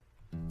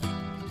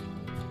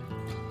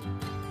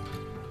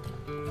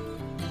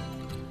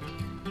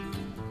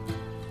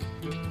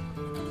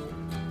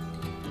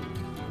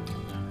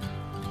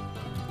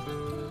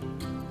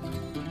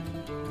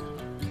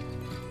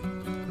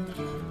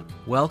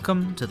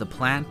Welcome to the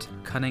Plant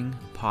Cunning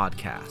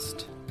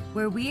Podcast,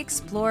 where we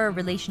explore our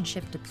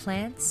relationship to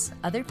plants,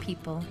 other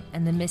people,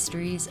 and the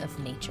mysteries of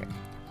nature.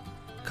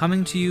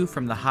 Coming to you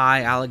from the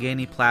high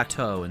Allegheny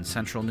Plateau in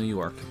central New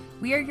York.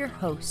 We are your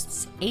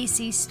hosts,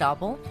 A.C.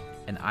 Staubel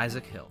and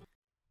Isaac Hill.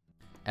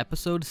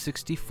 Episode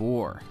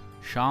 64,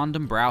 Sean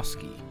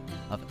Dombrowski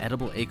of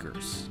Edible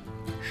Acres.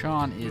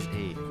 Sean is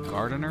a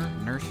gardener,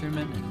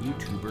 nurseryman, and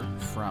YouTuber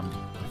from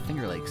the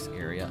Finger Lakes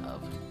area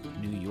of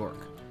New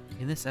York.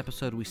 In this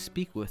episode, we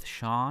speak with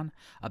Sean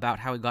about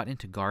how he got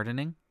into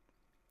gardening,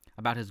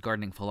 about his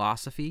gardening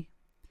philosophy,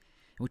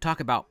 and we talk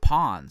about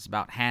ponds,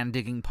 about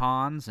hand-digging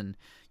ponds and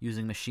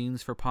using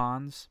machines for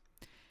ponds.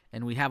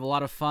 And we have a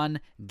lot of fun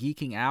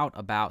geeking out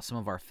about some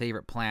of our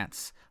favorite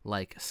plants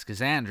like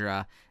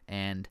Schizandra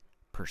and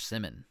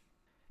persimmon.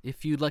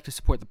 If you'd like to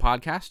support the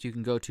podcast, you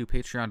can go to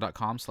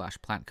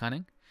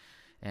patreon.com/plantcunning.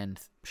 And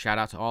shout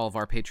out to all of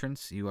our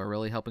patrons. You are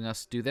really helping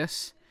us do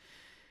this.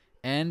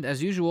 And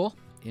as usual,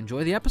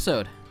 enjoy the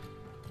episode.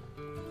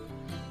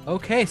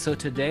 Okay, so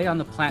today on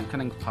the Plant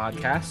Cunning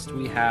Podcast,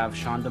 we have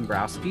Sean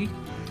Dombrowski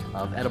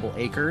of Edible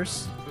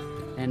Acres.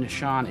 And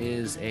Sean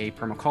is a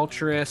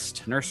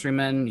permaculturist,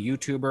 nurseryman,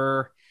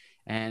 YouTuber,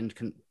 and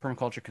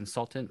permaculture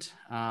consultant.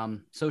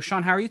 So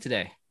Sean, how are you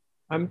today?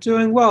 I'm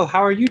doing well.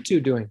 How are you two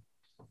doing?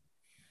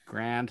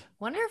 Grand.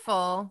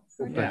 Wonderful.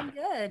 We're doing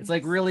good. It's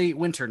like really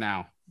winter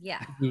now.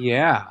 Yeah.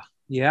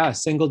 Yeah.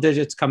 Single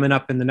digits coming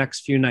up in the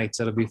next few nights.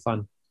 That'll be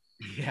fun.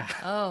 Yeah.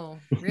 Oh,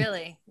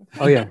 really?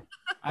 Oh, yeah.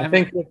 I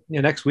think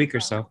next week or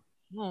so.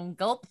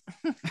 Gulp.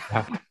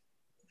 Yeah.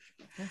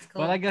 That's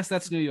cool. Well, I guess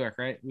that's New York,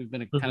 right? We've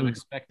been kind of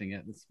expecting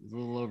it. It's a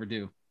little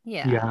overdue.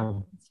 Yeah.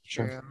 That's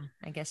true. Sure.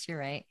 I guess you're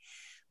right.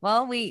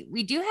 Well,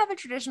 we do have a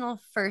traditional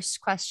first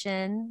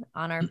question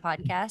on our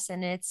podcast,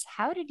 and it's,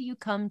 how did you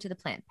come to the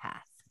plant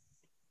path?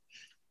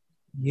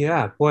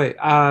 Yeah, boy.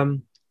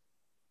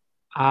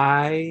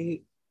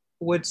 I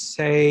would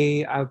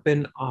say I've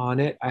been on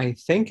it, I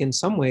think, in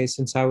some ways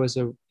since I was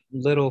a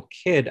little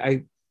kid.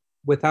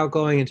 Without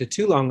going into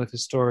too long of a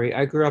story,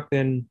 I grew up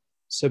in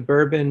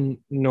suburban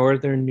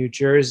northern New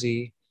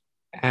Jersey,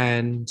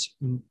 and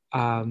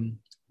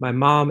my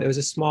mom, it was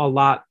a small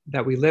lot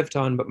that we lived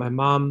on, but my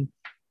mom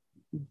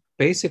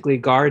basically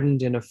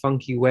gardened in a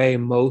funky way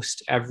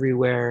most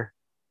everywhere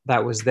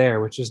that was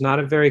there, which was not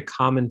a very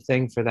common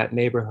thing for that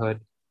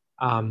neighborhood.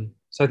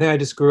 So I think I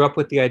just grew up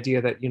with the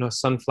idea that,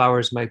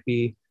 sunflowers might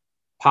be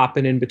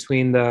popping in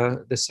between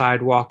the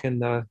sidewalk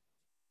and the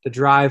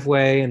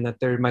driveway, and that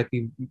there might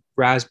be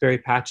raspberry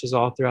patches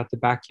all throughout the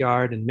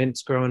backyard and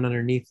mints growing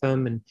underneath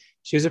them. And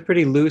she was a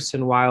pretty loose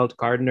and wild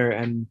gardener.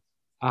 And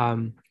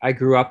I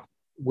grew up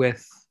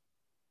with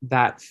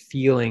that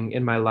feeling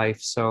in my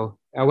life. So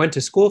I went to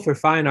school for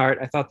fine art.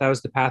 I thought that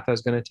was the path I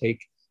was going to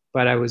take,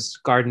 but I was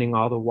gardening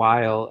all the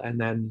while. And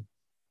then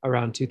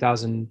around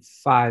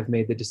 2005,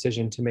 made the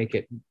decision to make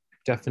it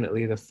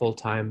definitely the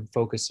full-time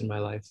focus in my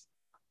life.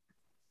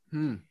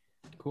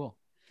 Cool.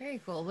 Very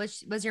cool.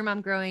 Was your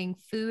mom growing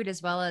food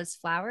as well as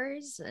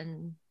flowers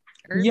and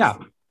herbs? Yeah.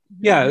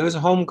 It was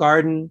a home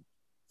garden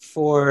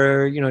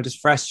for, just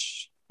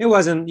fresh. It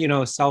wasn't,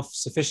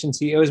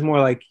 self-sufficiency. It was more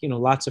like,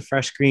 lots of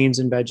fresh greens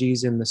and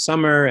veggies in the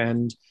summer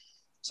and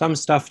some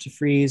stuff to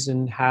freeze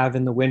and have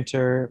in the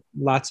winter,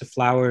 lots of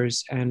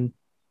flowers. And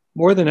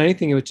more than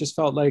anything, it just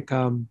felt like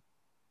an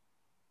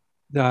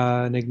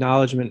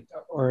acknowledgement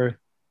or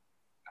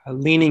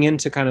leaning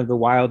into kind of the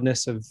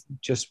wildness of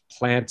just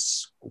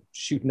plants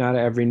shooting out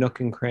of every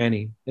nook and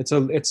cranny. It's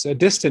a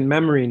distant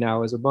memory now.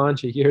 It was a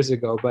bunch of years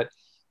ago, but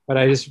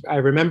I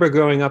remember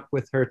growing up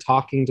with her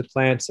talking to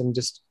plants and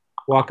just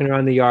walking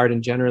around the yard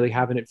and generally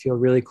having it feel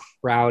really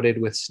crowded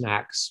with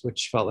snacks,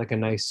 which felt like a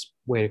nice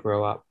way to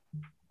grow up.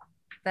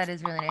 That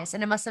is really nice.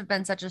 And it must have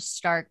been such a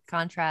stark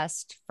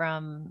contrast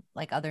from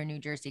like other New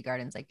Jersey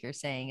gardens. Like you're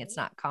saying, it's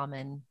not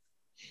common.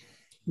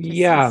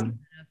 Yeah.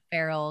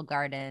 Feral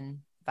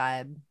garden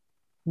vibe.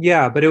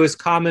 Yeah, but it was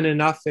common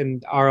enough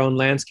in our own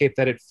landscape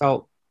that it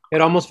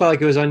almost felt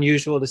like it was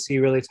unusual to see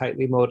really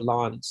tightly mowed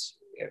lawns,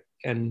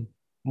 and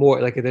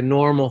more like the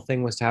normal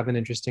thing was to have an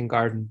interesting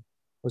garden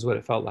was what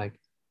it felt like.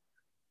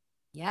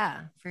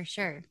 Yeah, for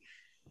sure.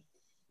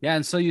 Yeah,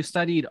 and so you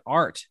studied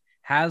art.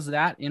 Has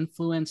that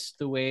influenced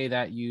the way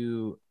that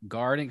you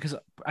garden? Because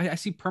I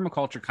see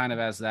permaculture kind of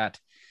as that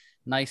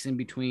nice in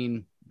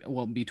between,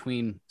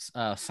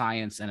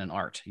 science and an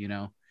art,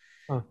 And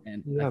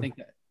yeah. I think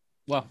that,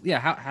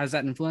 how has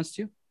that influenced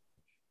you?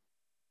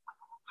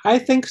 I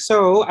think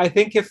so. I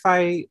think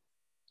I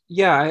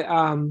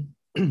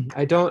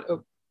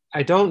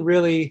don't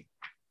really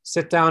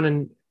sit down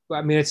and,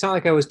 it's not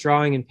like I was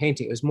drawing and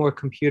painting. It was more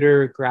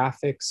computer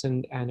graphics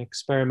and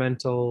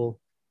experimental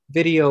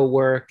video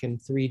work and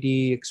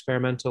 3D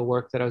experimental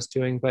work that I was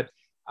doing. But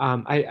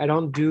I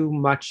don't do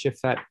much,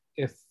 if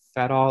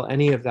at all,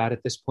 any of that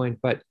at this point.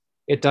 But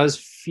it does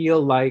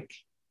feel like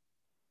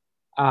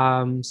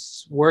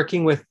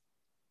working with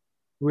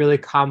really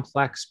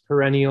complex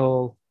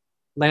perennial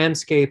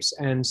landscapes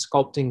and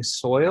sculpting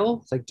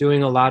soil, like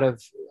doing a lot of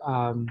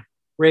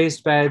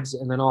raised beds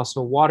and then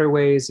also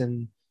waterways.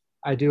 And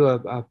I do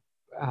a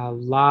a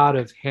lot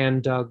of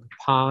hand dug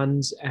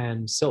ponds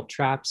and silt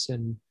traps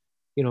and,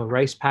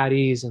 rice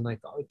paddies and like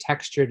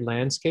textured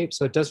landscapes.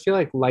 So it does feel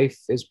like life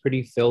is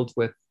pretty filled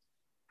with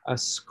a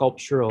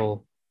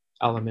sculptural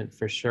element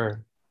for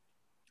sure.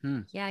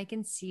 Yeah, I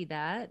can see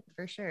that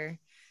for sure.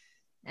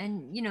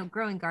 And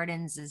growing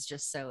gardens is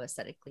just so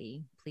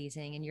aesthetically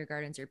pleasing, and your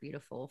gardens are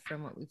beautiful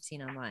from what we've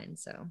seen online.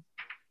 So,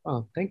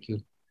 Oh, thank you.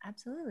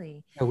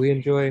 absolutely. Yeah, we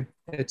enjoy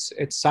it's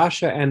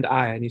Sasha and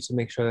I need to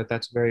make sure that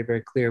that's very,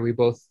 very clear. We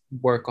both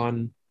work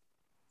on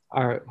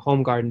our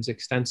home gardens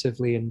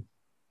extensively, and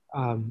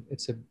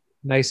it's a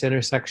nice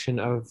intersection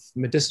of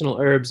medicinal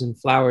herbs and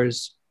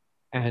flowers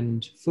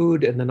and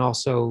food, and then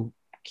also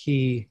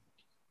key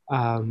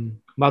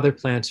mother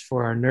plants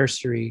for our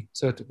nursery.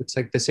 So it's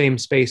like the same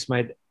space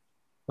might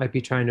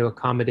be trying to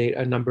accommodate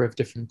a number of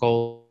different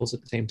goals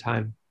at the same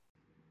time.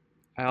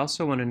 I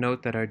also want to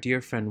note that our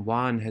dear friend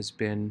Juan has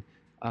been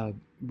a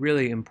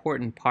really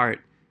important part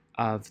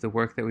of the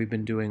work that we've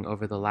been doing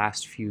over the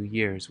last few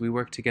years. We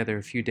work together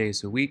a few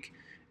days a week,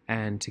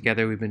 and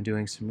together we've been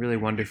doing some really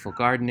wonderful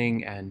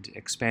gardening and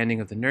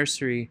expanding of the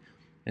nursery.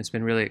 And it's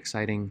been really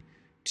exciting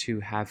to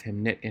have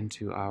him knit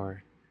into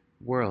our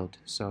world.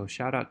 So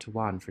shout out to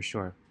Juan for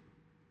sure.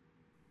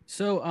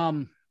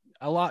 So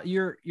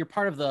you're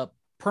part of the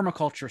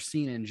permaculture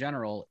scene in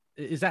general.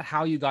 Is that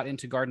how you got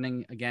into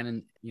gardening again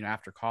and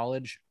after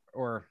college,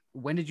 or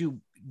when did you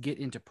get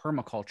into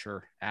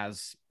permaculture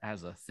as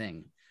a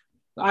thing?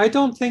 I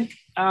don't think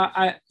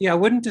I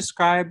wouldn't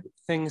describe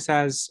things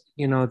as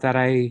that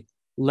I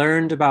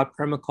learned about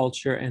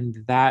permaculture and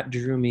that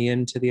drew me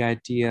into the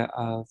idea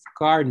of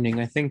gardening.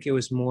 I think it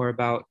was more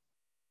about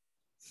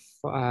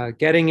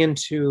getting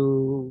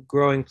into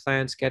growing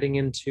plants, getting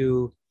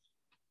into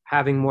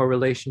having more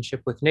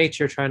relationship with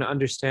nature, trying to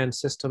understand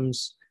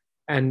systems,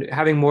 and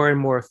having more and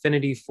more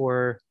affinity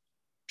for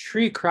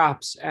tree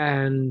crops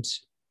and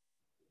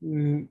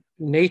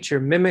nature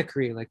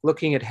mimicry, like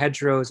looking at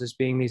hedgerows as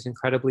being these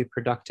incredibly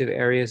productive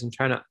areas and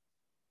trying to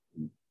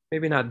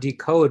maybe not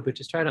decode, but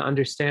just trying to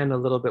understand a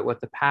little bit what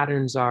the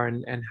patterns are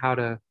and how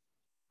to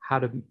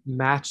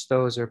match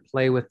those or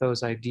play with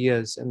those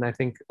ideas. And I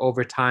think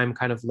over time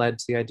kind of led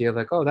to the idea of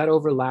like, oh, that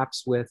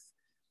overlaps with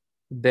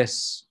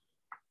this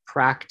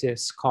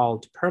practice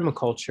called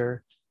permaculture.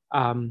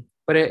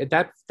 But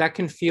that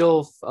can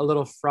feel a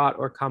little fraught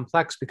or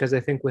complex, because I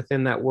think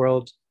within that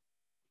world,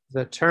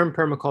 the term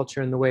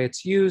permaculture and the way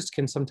it's used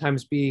can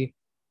sometimes be,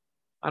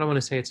 I don't want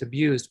to say it's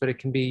abused, but it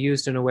can be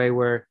used in a way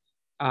where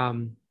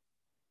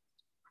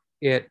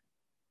it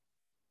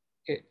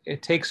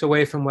takes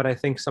away from what I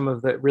think some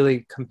of the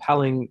really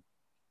compelling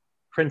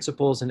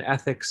principles and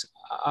ethics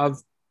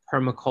of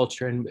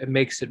permaculture, and it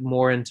makes it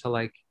more into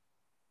like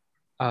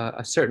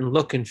a certain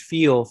look and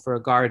feel for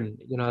a garden.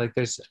 Like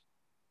there's,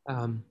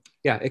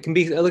 it can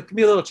be a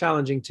little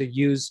challenging to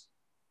use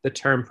the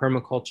term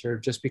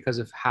permaculture just because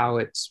of how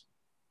it's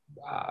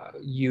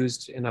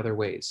used in other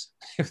ways,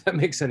 if that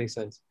makes any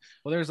sense.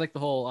 Well, there's like the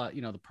whole,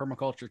 the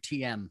permaculture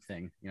TM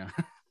thing,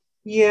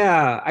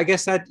 Yeah, I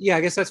guess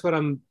that's what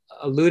I'm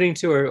alluding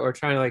to, or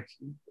trying to like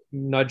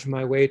nudge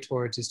my way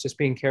towards, is just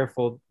being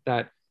careful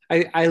that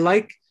I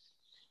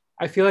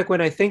feel like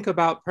when I think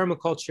about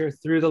permaculture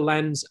through the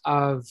lens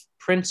of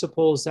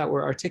principles that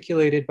were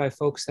articulated by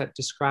folks that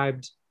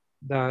described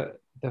the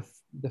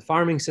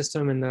farming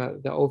system and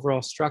the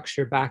overall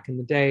structure back in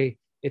the day,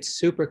 it's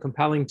super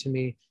compelling to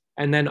me.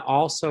 And then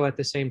also at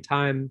the same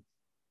time,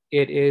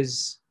 it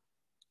is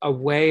a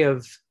way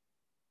of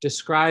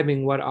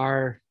describing what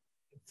are,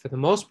 for the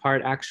most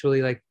part,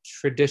 actually like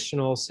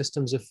traditional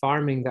systems of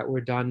farming that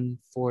were done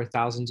for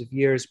thousands of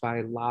years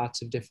by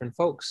lots of different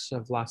folks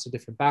of lots of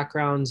different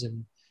backgrounds,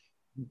 and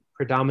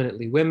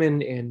predominantly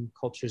women in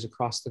cultures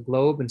across the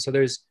globe. And so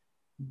there's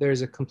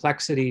a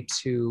complexity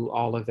to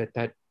all of it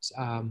that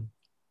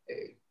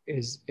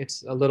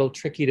it's a little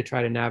tricky to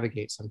try to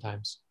navigate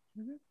sometimes.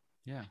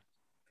 Yeah,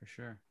 for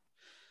sure.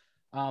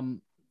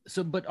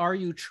 So, but are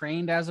you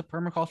trained as a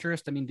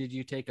permaculturist? I mean, did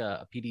you take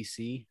a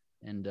PDC?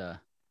 And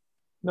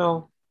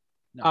No.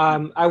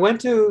 I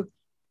went to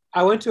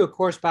a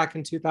course back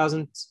in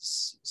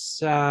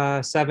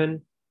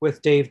 2007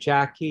 with Dave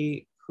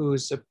Jacke,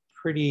 who's a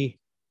pretty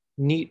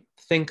neat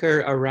thinker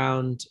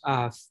around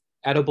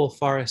edible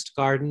forest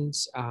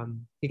gardens.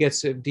 He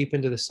gets deep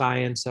into the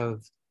science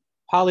of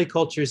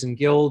polycultures and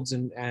guilds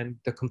and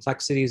the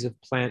complexities of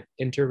plant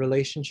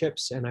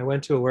interrelationships. And I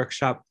went to a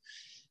workshop.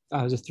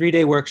 It was a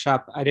 3-day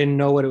workshop. I didn't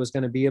know what it was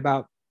going to be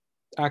about.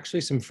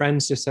 Actually, some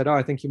friends just said, "Oh,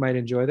 I think you might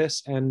enjoy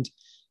this." And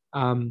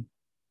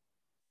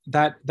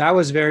that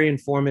was very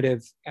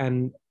informative.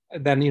 And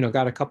then,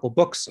 got a couple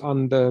books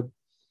on the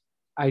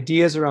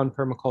ideas around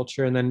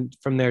permaculture. And then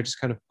from there,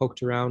 just kind of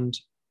poked around.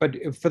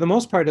 But for the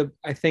most part,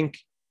 I think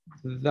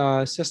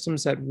the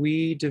systems that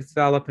we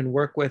develop and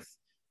work with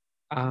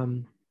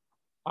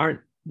aren't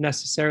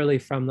necessarily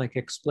from like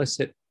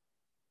explicit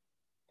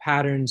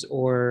patterns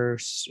or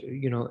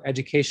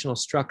educational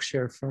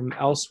structure from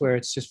elsewhere.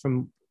 It's just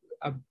from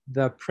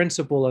the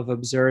principle of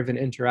observe and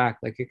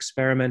interact, like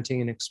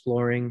experimenting and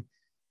exploring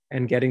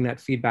and getting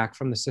that feedback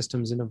from the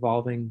systems and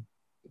evolving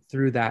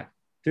through that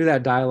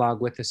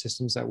dialogue with the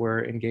systems that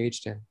we're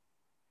engaged in.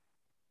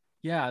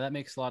 Yeah, that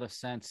makes a lot of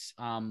sense.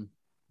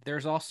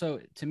 There's also,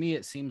 to me,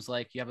 it seems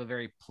like you have a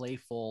very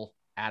playful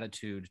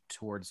attitude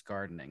towards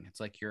gardening. It's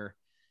like you're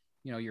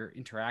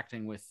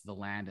interacting with the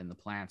land and the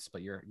plants,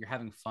 but you're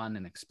having fun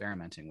and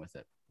experimenting with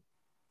it.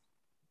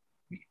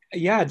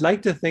 Yeah, I'd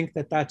like to think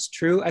that that's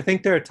true. I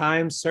think there are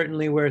times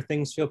certainly where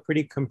things feel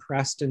pretty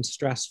compressed and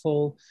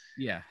stressful.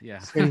 Yeah.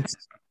 Since,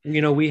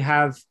 we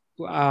have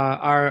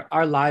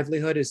our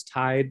livelihood is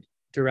tied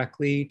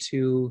directly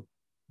to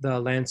the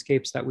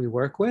landscapes that we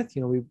work with.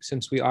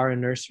 Since we are a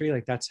nursery,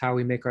 like that's how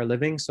we make our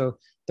living. So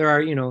there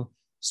are,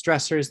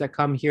 stressors that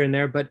come here and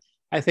there. But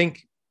I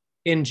think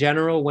in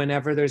general,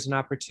 whenever there's an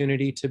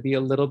opportunity to be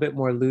a little bit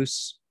more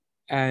loose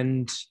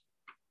and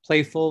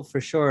playful,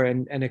 for sure,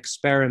 and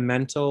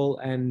experimental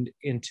and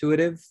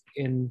intuitive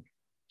in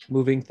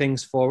moving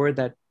things forward,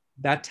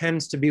 that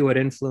tends to be what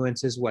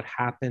influences what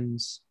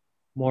happens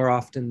more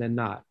often than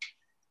not.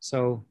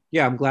 So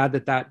yeah, I'm glad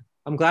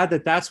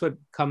that that's what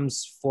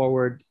comes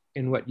forward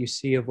in what you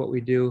see of what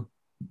we do,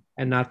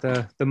 and not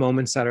the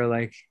moments that are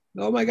like,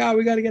 oh my God,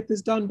 we got to get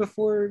this done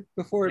before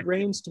it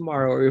rains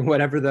tomorrow, or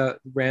whatever the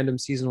random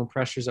seasonal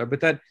pressures are.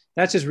 But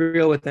that's just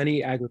real with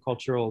any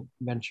agricultural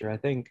venture, I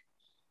think.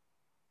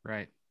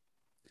 Right.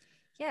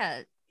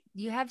 Yeah,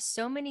 you have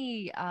so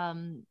many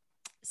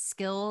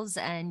skills,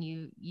 and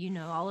you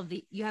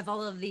have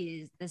all of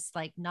this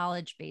like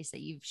knowledge base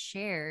that you've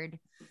shared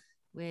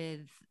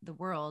with the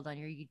world on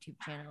your YouTube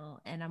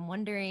channel. And I'm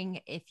wondering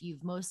if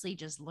you've mostly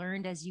just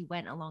learned as you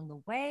went along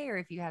the way, or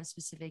if you have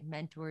specific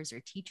mentors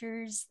or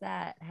teachers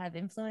that have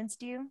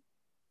influenced you.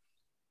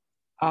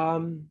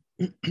 I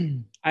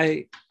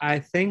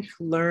think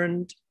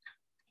learned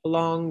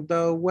along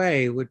the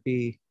way would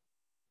be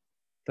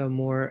the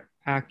more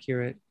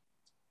accurate.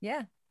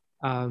 Yeah.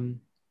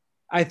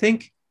 I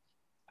think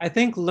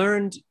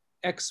learned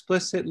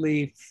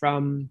explicitly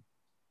from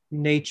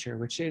nature,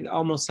 which it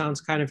almost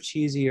sounds kind of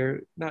cheesy,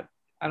 or not.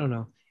 I don't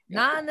know.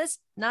 Not on this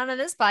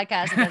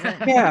podcast, it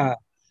doesn't. Yeah.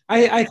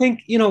 I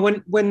think,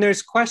 when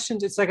there's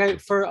questions, it's like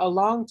for a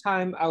long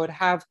time, I would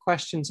have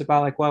questions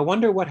about like, well, I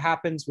wonder what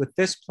happens with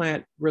this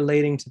plant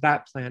relating to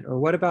that plant, or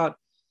what about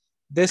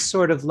this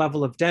sort of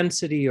level of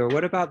density, or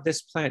what about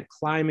this plant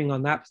climbing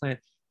on that plant?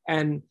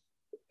 And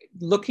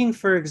looking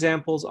for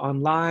examples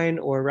online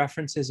or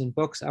references in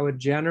books, I would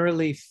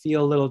generally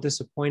feel a little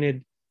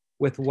disappointed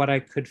with what I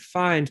could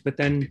find. But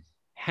then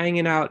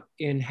hanging out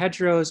in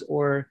hedgerows,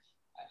 or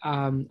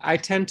I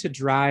tend to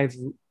drive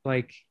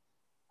like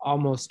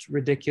almost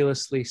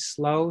ridiculously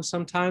slow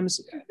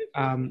sometimes,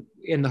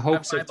 in the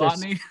hopes of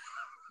just,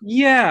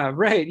 yeah,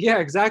 right, yeah,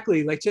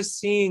 exactly, like just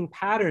seeing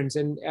patterns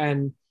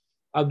and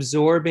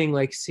absorbing,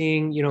 like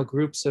seeing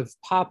groups of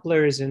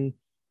poplars and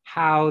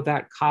how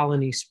that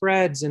colony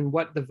spreads, and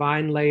what the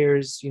vine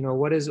layers,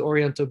 what is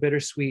Oriental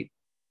bittersweet,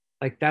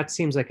 like that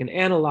seems like an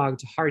analog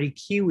to hardy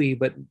kiwi,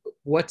 but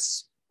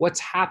what's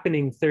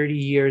happening 30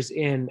 years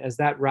in as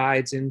that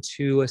rides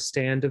into a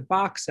stand of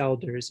box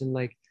elders, and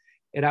like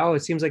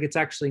it seems like it's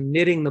actually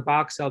knitting the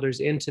box elders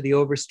into the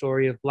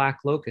overstory of black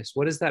locust.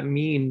 What does that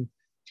mean?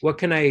 What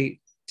can I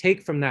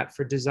take from that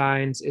for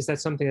designs? Is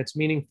that something that's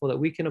meaningful that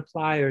we can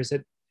apply, or is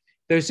it,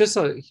 there's just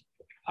a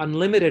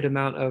unlimited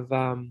amount of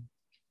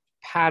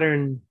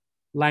pattern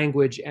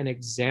language and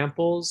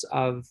examples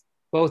of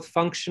both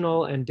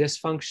functional and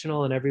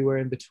dysfunctional and everywhere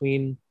in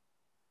between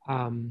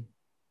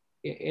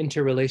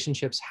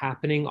interrelationships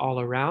happening all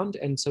around.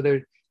 And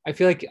so I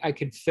feel like I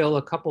could fill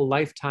a couple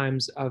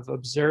lifetimes of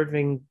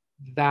observing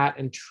that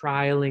and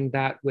trialing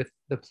that with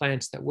the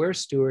plants that we're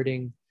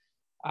stewarding,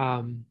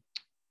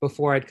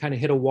 before I'd kind of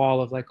hit a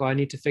wall of like, oh, I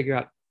need to figure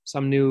out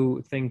some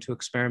new thing to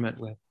experiment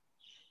with.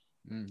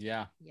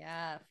 Yeah,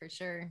 for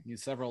sure. Need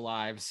several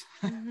lives.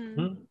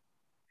 Mm-hmm.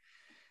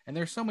 And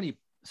there's so many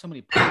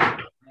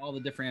all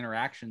the different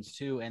interactions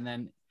too. And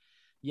then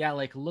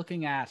like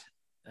looking at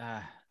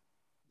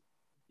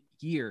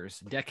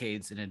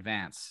decades in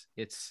advance,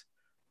 it's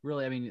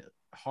really,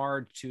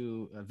 hard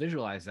to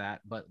visualize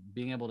that, but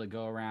being able to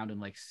go around and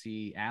like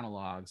see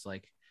analogs,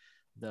 like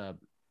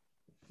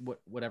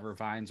whatever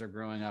vines are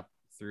growing up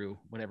through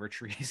whatever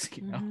trees,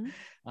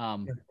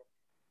 Mm-hmm.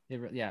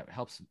 It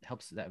helps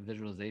that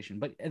visualization.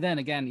 But then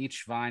again,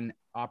 each vine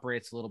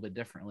operates a little bit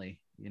differently,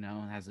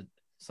 and has a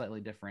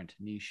slightly different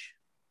niche.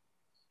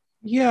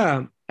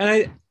 Yeah. And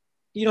I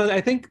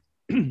think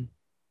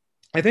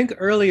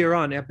earlier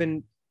on, I've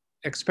been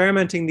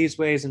experimenting these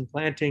ways and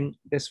planting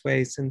this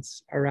way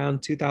since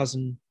around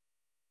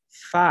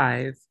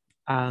 2005.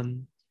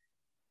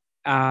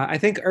 I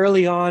think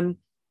early on,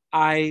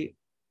 I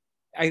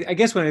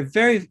guess when I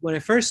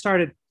first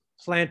started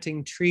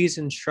planting trees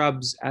and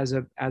shrubs as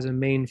a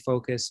main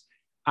focus,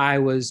 I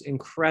was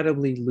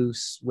incredibly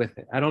loose with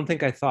it. I don't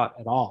think I thought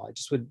at all. I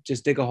would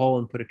dig a hole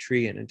and put a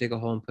tree in, and dig a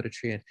hole and put a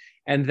tree in.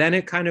 And then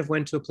it kind of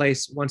went to a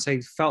place once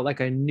I felt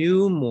like I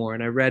knew more,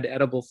 and I read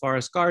Edible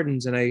Forest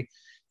Gardens, and I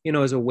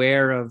was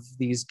aware of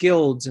these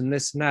guilds and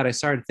this and that. I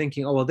started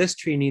thinking, oh, well, this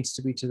tree needs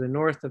to be to the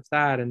north of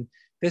that, and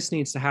this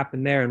needs to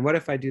happen there. And what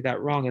if I do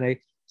that wrong? And I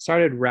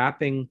started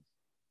wrapping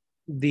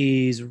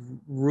these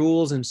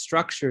rules and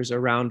structures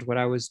around what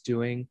I was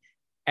doing.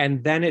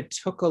 And then it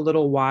took a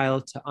little while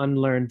to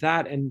unlearn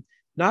that and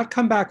not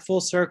come back full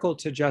circle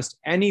to just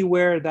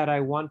anywhere that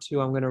I want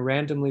to, I'm going to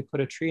randomly put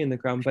a tree in the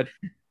ground, but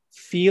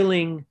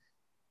feeling,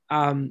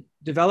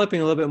 developing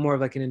a little bit more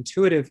of like an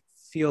intuitive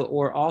feel,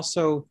 or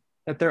also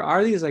that there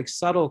are these like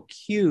subtle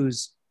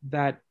cues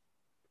that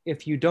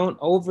if you don't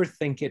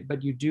overthink it,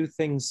 but you do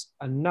things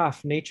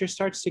enough, nature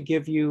starts to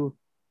give you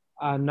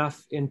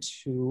enough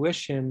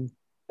intuition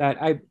that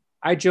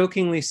I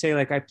jokingly say,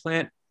 like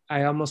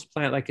I almost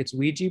plant like it's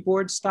Ouija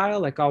board style.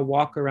 Like I'll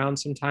walk around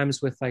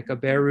sometimes with like a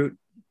bare root.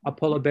 I'll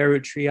pull a bare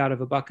root tree out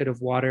of a bucket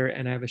of water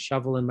and I have a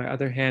shovel in my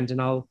other hand,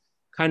 and I'll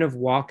kind of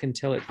walk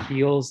until it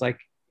feels like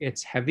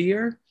it's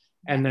heavier.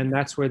 And then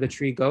that's where the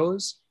tree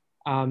goes.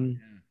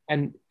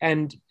 And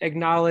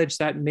acknowledge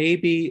that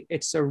maybe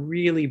it's a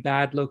really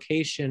bad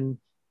location,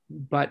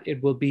 but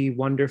it will be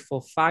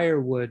wonderful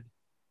firewood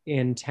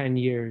in 10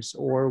 years,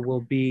 or will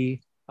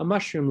be a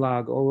mushroom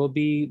log, or will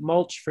be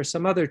mulch for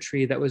some other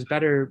tree that was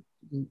better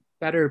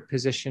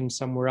positioned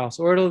somewhere else,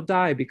 or it'll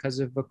die because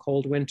of a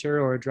cold winter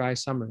or a dry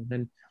summer.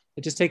 Then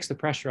it just takes the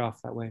pressure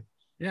off that way.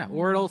 Yeah,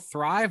 or it'll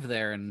thrive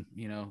there and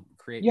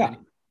create many,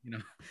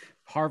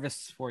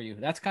 harvests for you.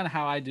 That's kind of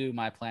how I do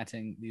my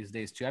planting these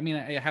days too. I mean,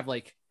 I have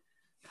like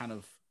kind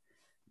of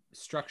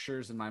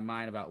structures in my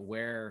mind about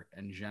where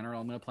in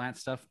general I'm going to plant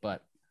stuff,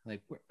 but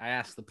like I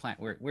asked the plant,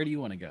 where do you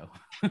want to go?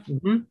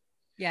 Mm-hmm.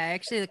 Yeah, I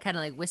actually kind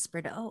of like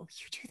whispered, "Oh,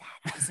 you do that."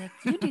 I was like,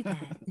 "You do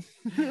that."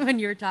 When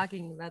you were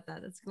talking about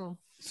that. That's cool.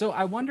 So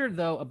I wondered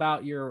though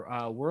about your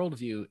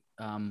worldview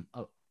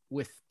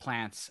with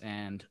plants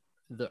and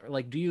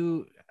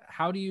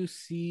how do you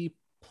see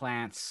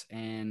plants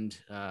and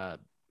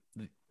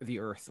the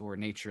earth or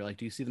nature? Like,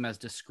 do you see them as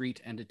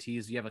discrete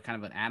entities? Do you have a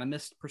kind of an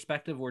animist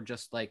perspective, or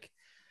just like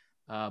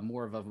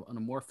more of an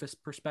amorphous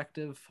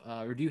perspective?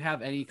 Or do you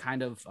have any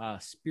kind of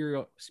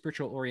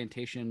spiritual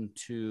orientation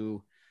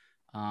to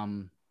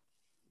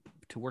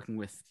working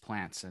with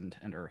plants and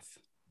earth?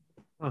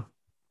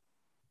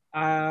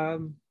 I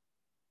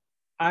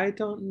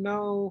don't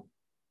know.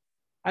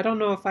 I don't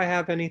know if I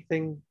have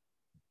anything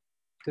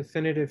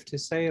definitive to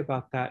say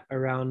about that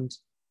around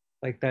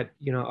like that,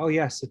 oh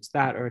yes, it's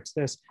that, or it's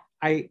this.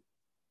 I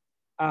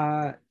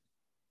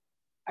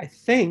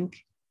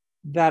think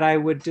that I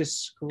would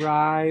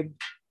describe,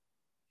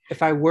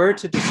 if I were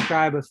to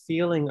describe a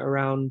feeling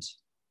around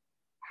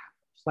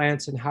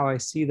plants and how I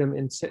see them,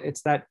 it's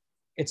that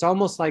it's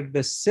almost like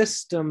the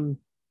system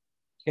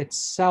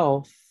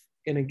itself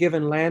in a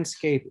given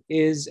landscape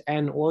is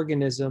an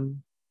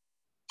organism,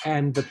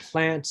 and the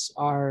plants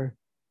are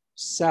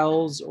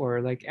cells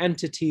or like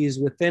entities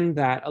within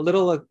that, a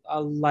little like,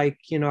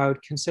 I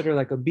would consider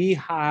like a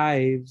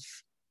beehive,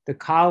 the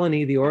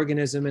colony, the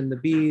organism, and the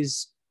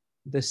bees,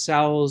 the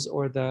cells,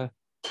 or the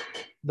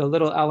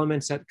little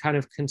elements that kind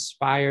of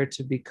conspire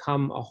to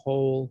become a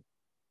whole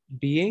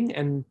being.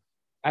 And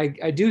I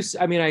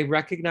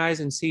recognize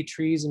and see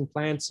trees and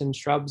plants and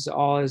shrubs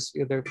all as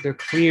they're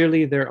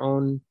clearly their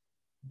own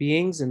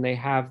beings, and they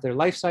have their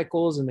life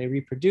cycles, and they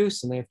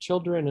reproduce, and they have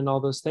children and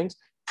all those things.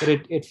 But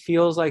it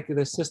feels like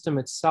the system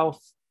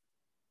itself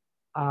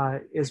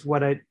is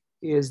what it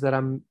is that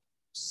I'm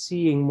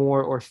seeing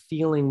more or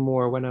feeling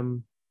more when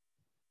I'm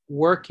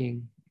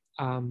working.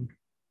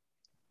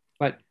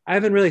 But I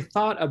haven't really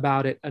thought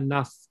about it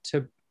enough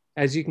to,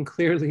 as you can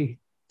clearly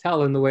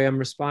tell in the way I'm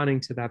responding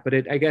to that. But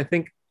I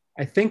think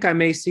I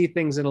may see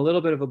things in a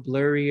little bit of a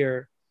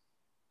blurrier,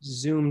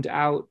 zoomed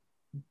out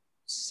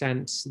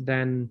sense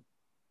than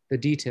the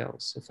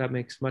details, if that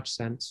makes much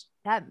sense.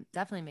 That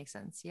definitely makes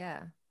sense.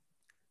 Yeah.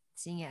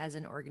 Seeing it as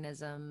an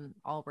organism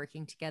all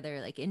working together,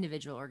 like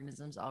individual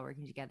organisms all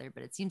working together.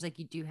 But it seems like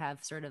you do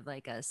have sort of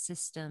like a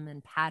system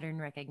and pattern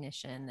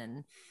recognition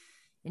and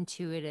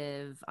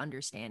intuitive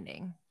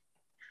understanding.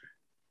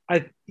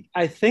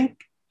 I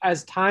think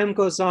as time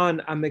goes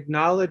on, I'm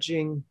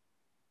acknowledging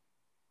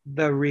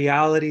the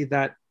reality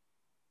that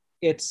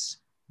it's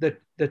the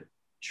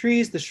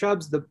trees, the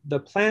shrubs, the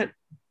plant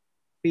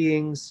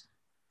beings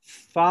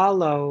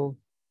follow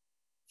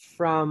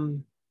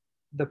from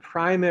the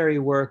primary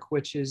work,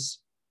 which is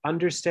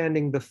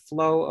understanding the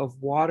flow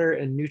of water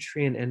and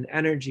nutrient and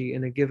energy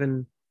in a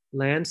given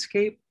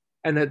landscape,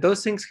 and that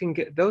those things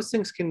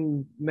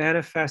can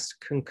manifest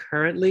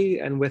concurrently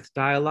and with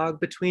dialogue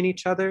between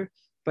each other.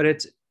 But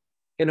it's,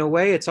 in a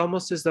way, it's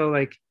almost as though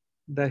like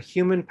the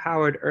human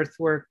powered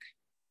earthwork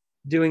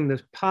doing the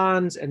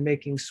ponds and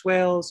making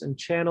swales and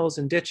channels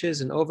and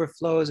ditches and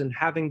overflows and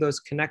having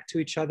those connect to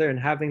each other and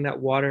having that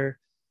water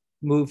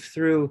move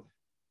through,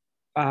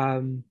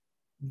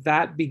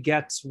 that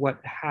begets what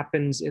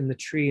happens in the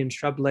tree and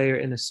shrub layer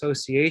in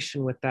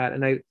association with that.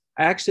 And I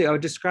would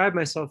describe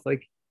myself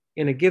like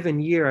in a given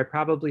year, I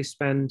probably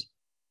spend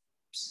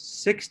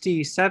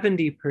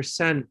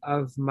 60-70%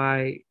 of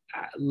my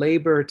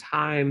labor,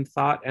 time,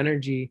 thought,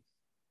 energy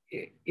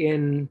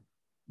in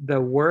the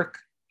work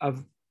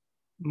of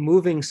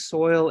moving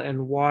soil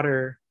and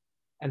water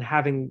and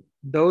having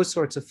those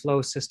sorts of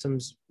flow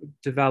systems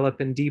develop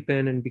and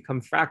deepen and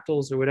become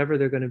fractals or whatever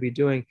they're going to be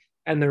doing,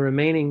 and the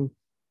remaining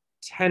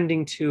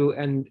tending to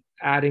and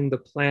adding the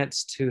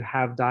plants to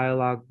have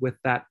dialogue with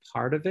that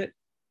part of it.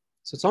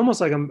 So it's almost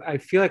like I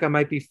feel like I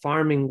might be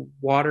farming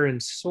water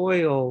and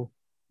soil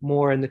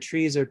more, and the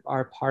trees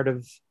are part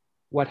of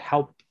what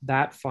helped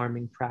that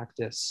farming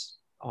practice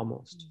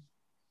almost.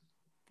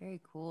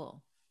 Very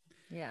cool.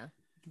 Yeah,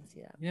 I can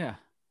see that. Yeah.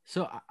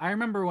 So I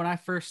remember when I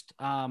first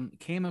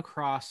came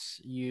across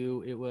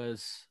you, it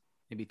was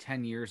maybe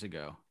 10 years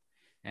ago.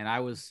 And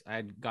I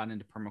had gotten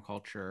into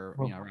permaculture,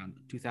 around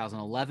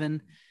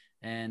 2011.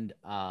 And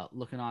I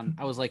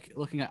was like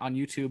looking at on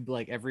YouTube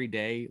like every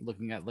day,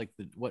 looking at like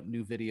what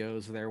new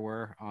videos there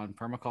were on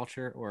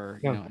permaculture or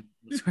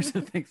sorts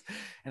of things.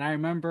 And I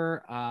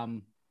remember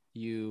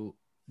you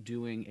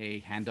doing a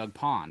hand dug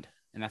pond,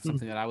 and that's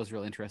something that I was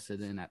really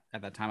interested in at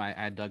that time.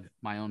 I dug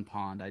my own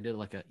pond. I did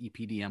like a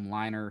EPDM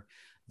liner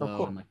though,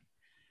 cool. and like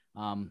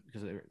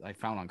because I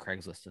found on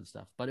Craigslist and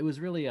stuff. But it was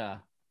really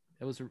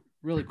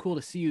really cool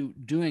to see you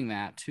doing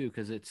that too,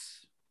 because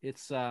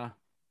it's a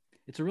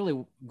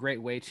really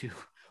great way to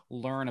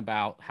learn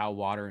about how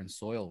water and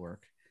soil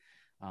work.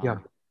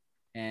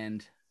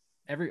 And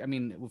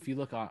if you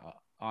look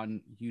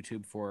on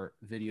YouTube for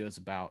videos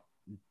about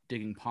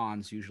digging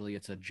ponds, usually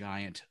it's a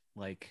giant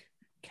like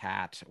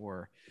cat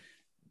or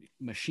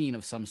machine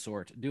of some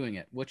sort doing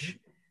it, which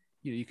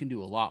you can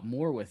do a lot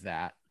more with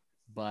that,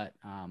 but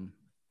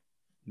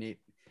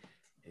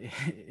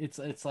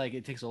it's like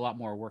it takes a lot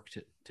more work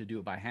to do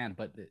it by hand,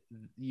 but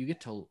you get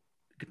to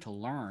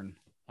learn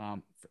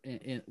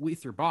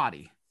with your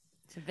body.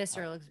 It's a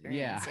visceral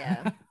experience.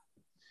 Yeah.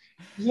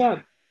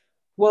 Yeah.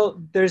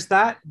 Well, there's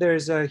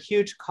a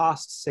huge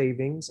cost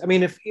savings. I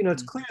mean, if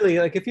it's clearly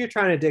like if you're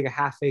trying to dig a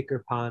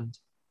half-acre pond,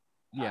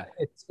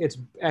 it's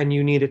and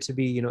you need it to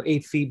be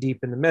 8 feet deep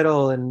in the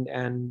middle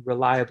and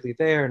reliably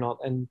there and all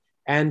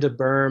and a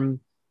berm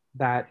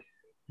that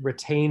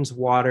retains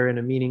water in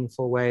a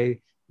meaningful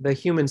way. The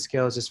human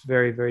scale is just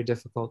very, very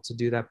difficult to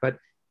do that. But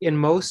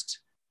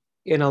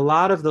in a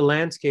lot of the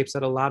landscapes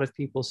that a lot of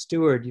people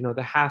steward,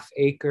 the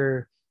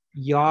half-acre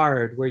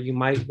yard where you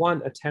might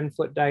want a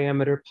 10-foot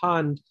diameter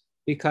pond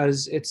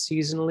because it's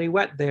seasonally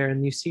wet there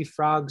and you see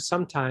frogs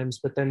sometimes,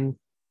 but then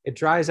it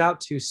dries out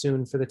too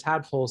soon for the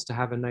tadpoles to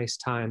have a nice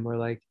time, or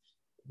like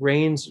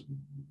rain's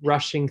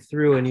rushing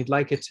through and you'd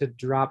like it to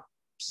drop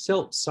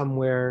silt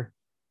somewhere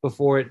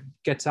before it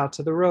gets out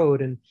to the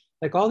road. And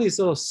like all these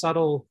little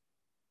subtle,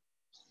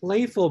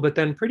 playful, but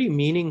then pretty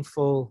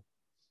meaningful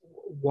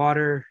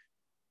water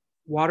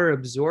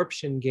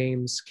absorption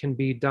games can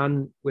be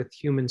done with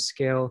human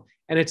scale.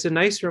 And it's a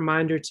nice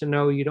reminder to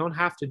know you don't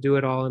have to do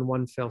it all in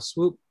one fell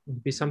swoop.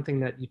 It'd be something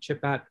that you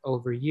chip at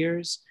over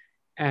years.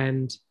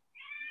 And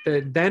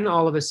then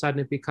all of a sudden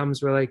it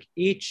becomes where like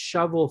each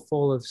shovel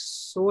full of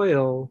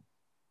soil,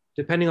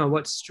 depending on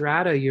what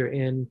strata you're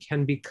in,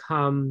 can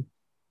become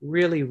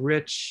really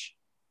rich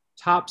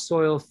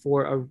topsoil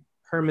for a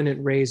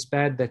permanent raised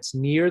bed that's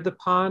near the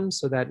pond.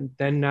 So that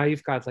then now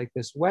you've got like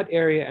this wet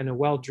area and a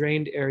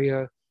well-drained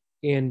area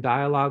in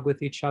dialogue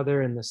with each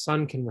other, and the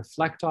sun can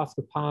reflect off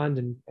the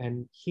pond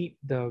and heat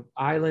the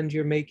island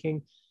you're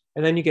making.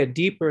 And then you get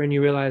deeper and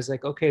you realize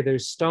like, okay,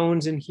 there's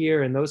stones in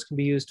here and those can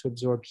be used to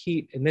absorb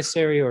heat in this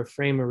area or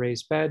frame a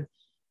raised bed.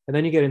 And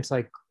then you get into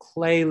like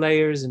clay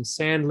layers and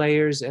sand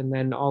layers. And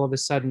then all of a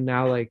sudden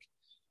now like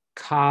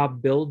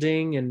cob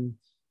building and,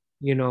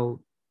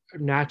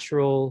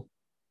 natural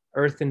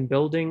earthen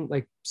building.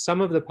 Like some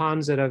of the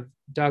ponds that I've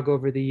dug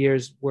over the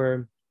years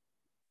were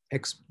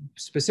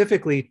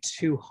specifically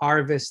to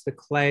harvest the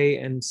clay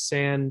and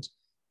sand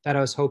that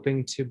I was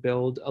hoping to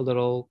build a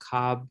little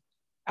cob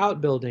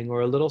outbuilding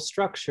or a little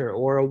structure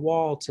or a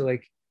wall to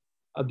like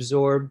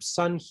absorb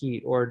sun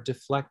heat or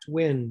deflect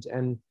wind.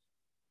 And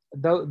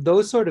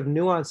those sort of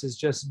nuances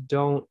just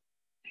don't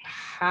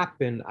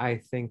happen, I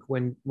think,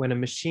 when a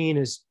machine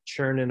is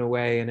churning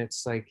away and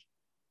it's like,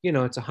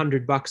 it's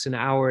 $100 an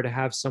hour to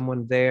have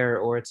someone there,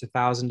 or it's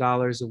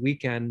 $1,000 a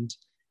weekend.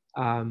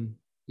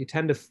 You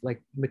tend to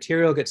like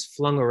material gets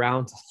flung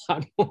around a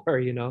lot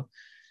more,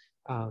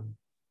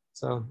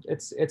 so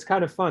it's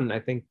kind of fun,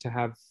 I think, to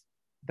have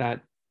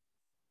that.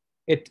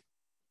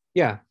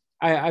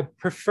 I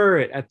prefer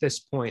it at this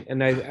point.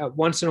 And I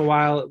once in a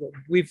while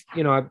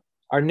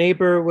our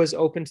neighbor was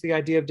open to the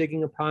idea of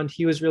digging a pond.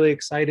 He was really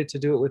excited to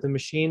do it with a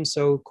machine.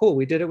 So cool,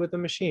 we did it with a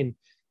machine.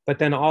 But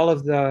then all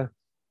of the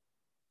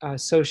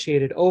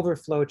associated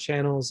overflow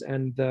channels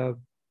and the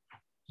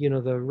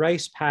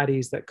rice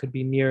paddies that could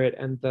be near it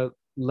and the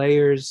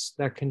layers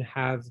that can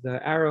have the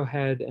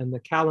arrowhead and the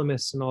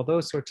calamus and all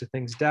those sorts of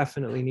things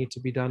definitely need to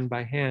be done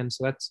by hand.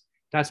 So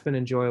that's been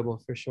enjoyable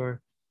for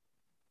sure.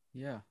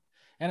 Yeah.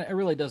 And it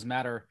really does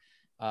matter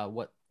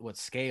what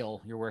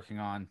scale you're working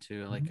on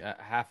to, like a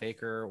half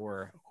acre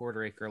or a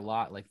quarter acre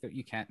lot. Like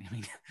you can't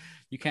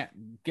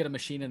get a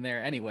machine in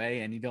there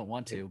anyway, and you don't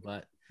want to,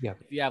 but if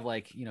you have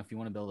like, if you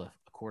want to build a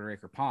quarter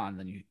acre pond,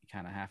 then you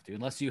kind of have to,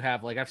 unless you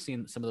have like, I've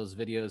seen some of those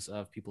videos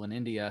of people in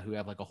India who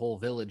have like a whole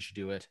village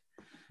do it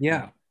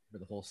for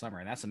the whole summer.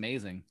 And that's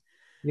amazing.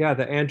 Yeah,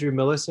 the Andrew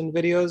Millison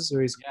videos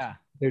where Yeah.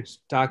 they're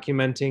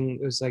documenting,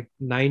 it was like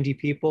 90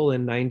 people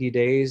in 90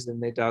 days,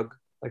 and they dug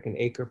like an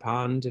acre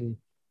pond and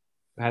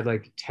had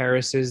like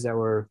terraces that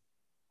were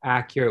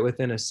accurate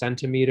within a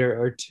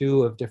centimeter or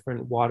two of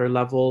different water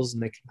levels,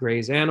 and they could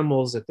graze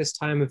animals at this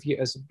time of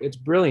year. It's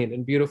brilliant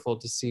and beautiful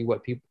to see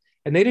what people,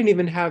 and they didn't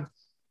even have,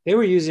 they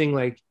were using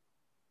like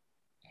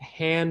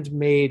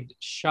handmade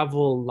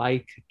shovel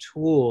like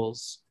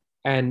tools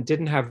and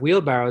didn't have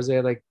wheelbarrows. They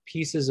had like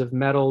pieces of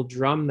metal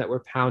drum that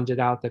were pounded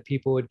out that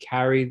people would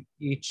carry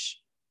each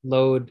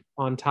load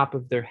on top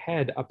of their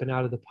head up and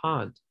out of the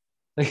pond.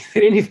 Like they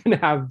didn't even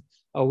have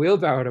a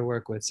wheelbarrow to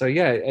work with. So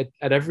yeah,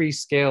 at every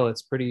scale,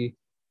 it's pretty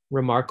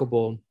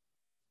remarkable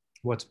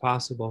what's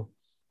possible.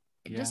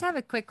 I just have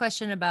a quick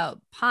question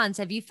about ponds.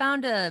 Have you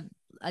found a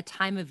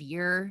time of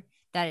year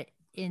that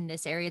in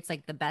this area it's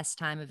like the best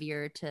time of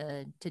year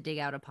to dig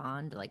out a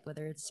pond, like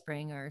whether it's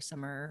spring or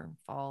summer, or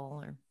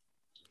fall, or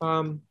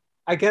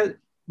I get,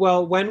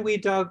 well, when we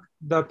dug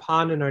the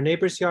pond in our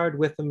neighbor's yard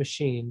with the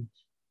machine,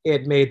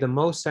 it made the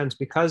most sense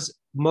because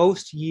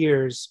most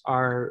years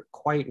are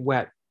quite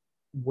wet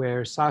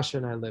where Sasha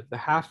and I live, the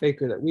half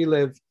acre that we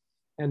live.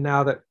 And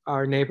now that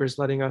our neighbor's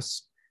letting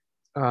us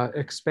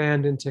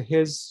expand into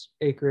his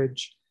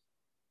acreage,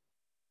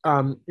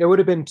 it would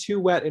have been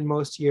too wet in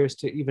most years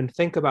to even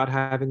think about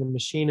having a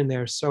machine in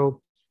there.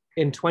 So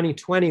in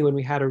 2020, when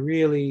we had a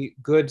really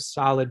good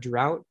solid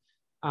drought,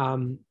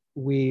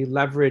 we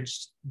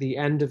leveraged the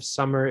end of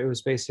summer. It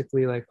was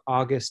basically like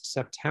August,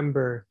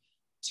 September,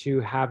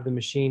 to have the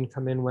machine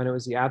come in when it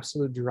was the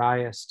absolute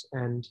driest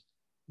and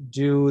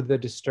do the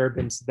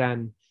disturbance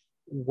then.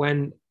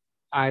 When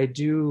I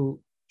do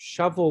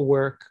shovel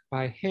work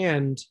by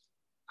hand,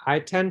 I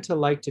tend to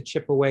like to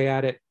chip away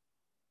at it.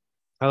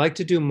 I like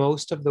to do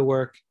most of the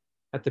work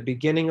at the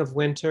beginning of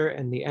winter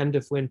and the end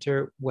of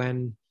winter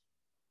when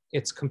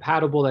it's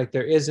compatible, like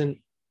there isn't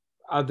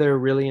other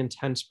really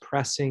intense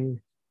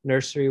pressing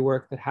nursery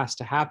work that has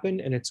to happen,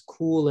 and it's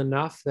cool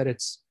enough that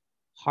it's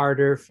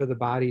harder for the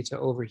body to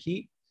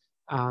overheat.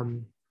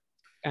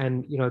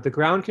 And you know, the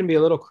ground can be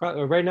a little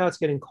right now it's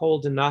getting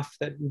cold enough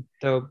that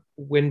the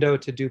window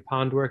to do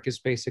pond work is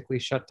basically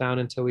shut down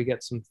until we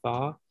get some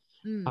thaw.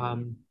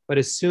 But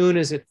as soon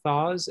as it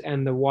thaws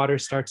and the water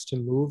starts to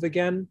move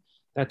again,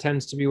 that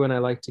tends to be when I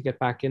like to get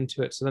back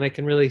into it, so then I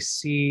can really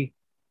see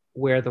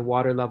where the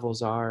water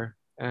levels are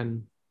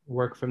and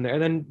work from there,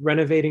 and then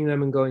renovating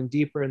them and going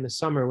deeper in the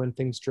summer when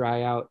things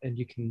dry out and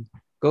you can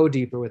go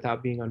deeper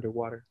without being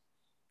underwater.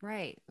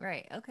 Right.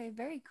 Okay,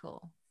 very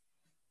cool.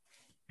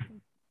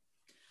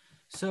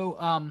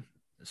 So,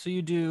 so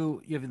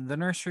you have the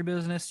nursery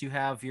business, you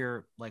have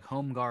your like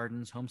home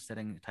gardens,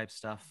 homesteading type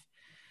stuff,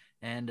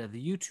 and the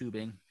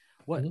YouTubing.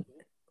 What,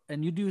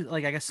 and you do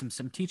like I guess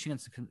some teaching and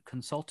some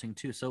consulting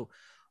too. So,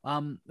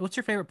 what's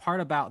your favorite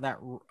part about that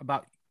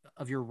about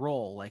of your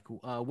role? Like,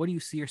 what do you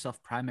see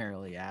yourself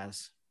primarily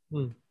as?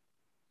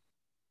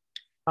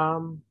 I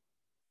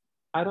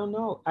don't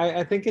know.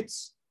 I think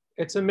it's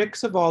a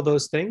mix of all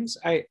those things.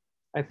 I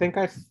think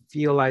I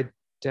feel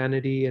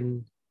identity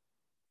in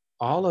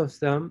all of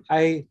them.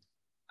 I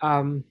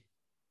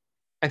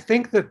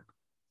think that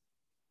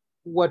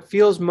what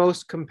feels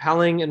most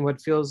compelling and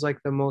what feels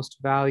like the most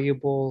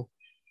valuable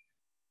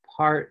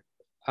part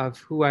of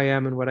who I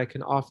am and what I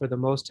can offer the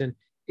most in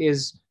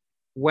is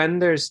when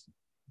there's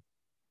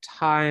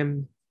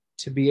time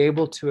to be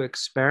able to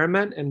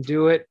experiment and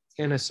do it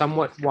in a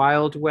somewhat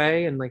wild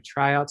way and like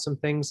try out some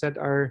things that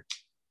are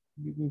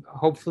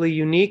hopefully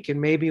unique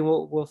and maybe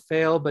will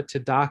fail, but to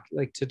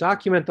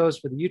document those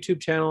for the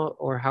YouTube channel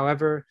or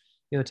however,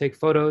 you know, take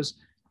photos.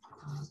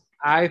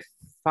 I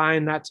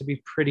find that to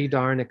be pretty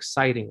darn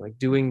exciting, like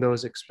doing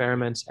those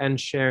experiments and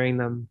sharing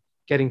them,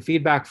 getting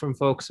feedback from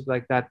folks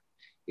like that.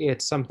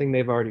 It's something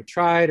they've already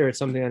tried, or it's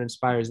something that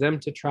inspires them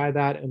to try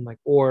that. And like,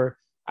 or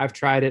I've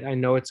tried it, I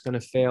know it's going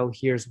to fail,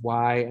 here's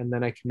why. And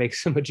then I can make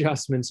some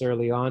adjustments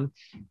early on.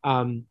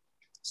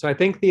 So I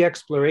think the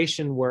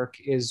exploration work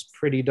is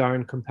pretty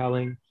darn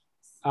compelling.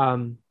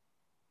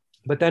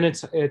 But then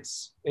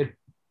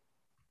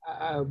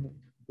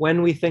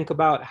when we think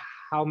about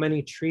how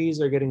many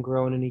trees are getting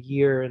grown in a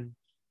year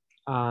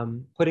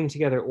and putting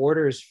together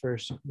orders for,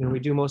 you know, we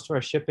do most of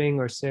our shipping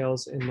or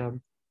sales in the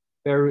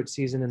bare root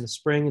season in the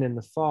spring and in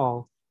the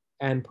fall,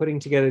 and putting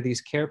together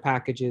these care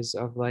packages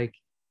of like,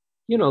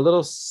 you know,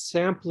 little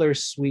sampler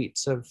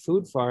suites of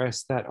food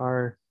forests that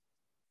are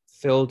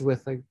filled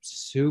with like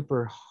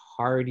super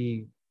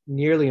hardy,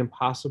 nearly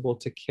impossible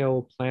to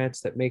kill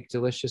plants that make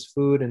delicious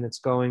food. And it's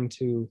going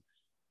to,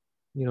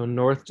 you know,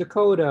 North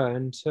Dakota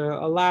and to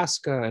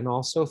Alaska and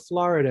also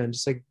Florida, and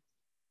just like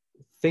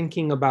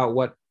thinking about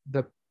what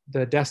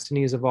the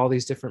destinies of all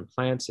these different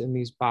plants in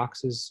these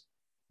boxes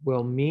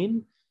will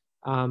mean.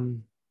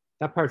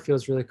 That part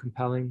feels really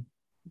compelling.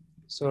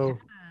 So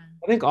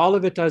I think all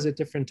of it does at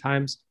different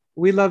times.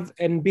 We love,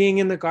 and being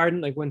in the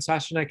garden, like when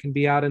Sasha and I can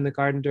be out in the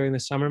garden during the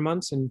summer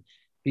months and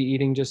be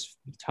eating just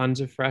tons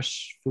of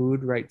fresh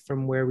food right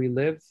from where we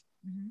live.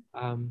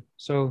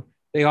 So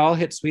they all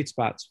hit sweet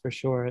spots for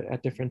sure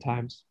at different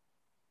times.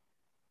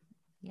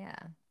 Yeah.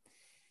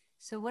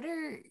 So what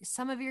are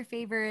some of your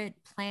favorite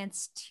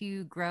plants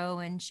to grow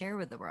and share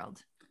with the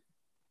world?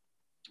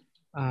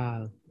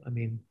 I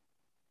mean,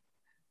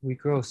 we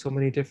grow so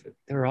many different,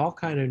 they're all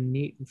kind of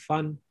neat and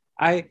fun.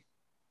 I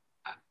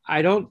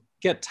don't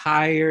get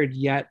tired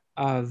yet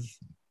of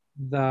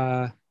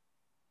the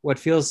what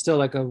feels still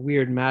like a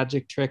weird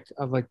magic trick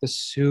of like the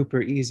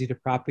super easy to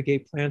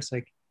propagate plants,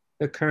 like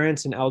the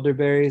currants and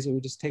elderberries.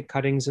 We just take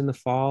cuttings in the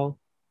fall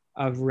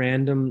of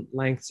random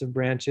lengths of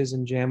branches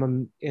and jam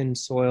them in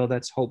soil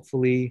that's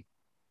hopefully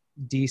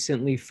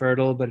decently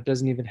fertile, but it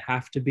doesn't even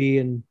have to be,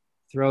 and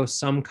throw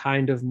some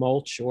kind of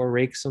mulch or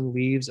rake some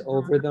leaves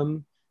over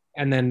them.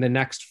 And then the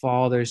next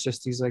fall, there's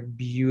just these like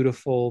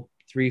beautiful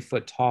 3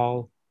 foot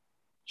tall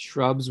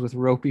shrubs with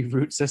ropey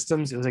root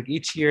systems. It was like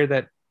each year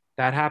that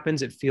that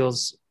happens, it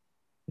feels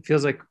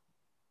like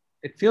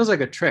it feels like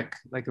a trick,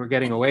 like we're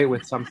getting away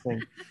with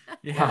something.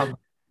 Yeah.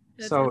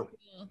 So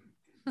cool.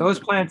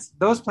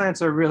 those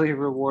plants are really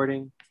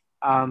rewarding.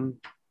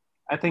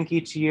 I think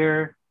each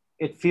year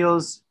it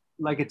feels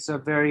like it's a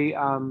very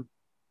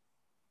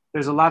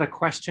there's a lot of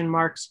question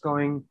marks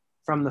going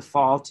from the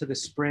fall to the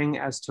spring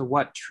as to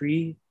what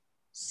tree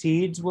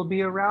seeds will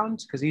be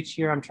around, because each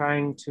year I'm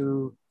trying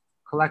to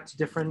collect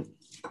different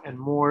and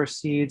more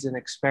seeds and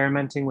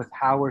experimenting with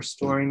how we're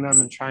storing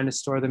them and trying to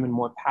store them in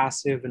more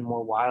passive and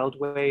more wild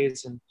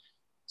ways. And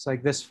it's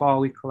like this fall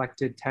we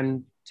collected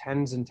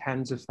tens and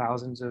tens of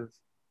thousands of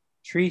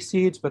tree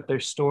seeds, but they're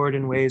stored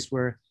in ways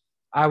where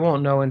I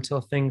won't know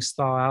until things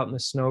thaw out and the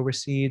snow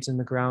recedes and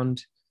the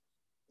ground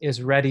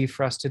is ready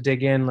for us to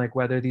dig in, like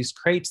whether these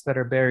crates that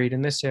are buried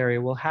in this area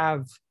will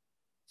have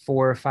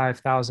 4,000 or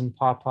 5,000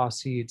 pawpaw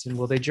seeds, and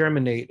will they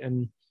germinate,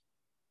 and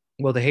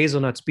will the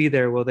hazelnuts be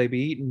there, will they be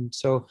eaten?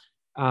 So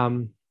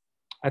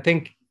I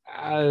think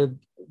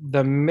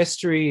the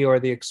mystery or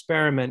the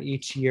experiment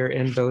each year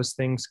in those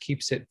things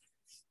keeps it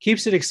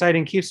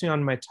exciting, keeps me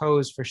on my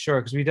toes for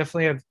sure, because we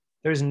definitely have,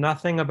 there's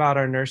nothing about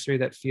our nursery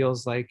that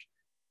feels like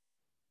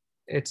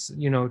it's,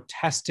 you know,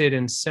 tested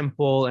and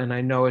simple and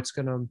I know it's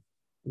going to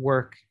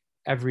work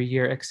every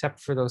year, except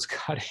for those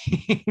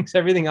cuttings.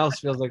 Everything else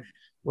feels like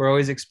we're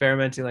always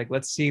experimenting, like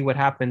let's see what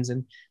happens.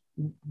 And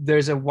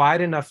there's a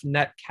wide enough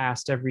net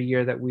cast every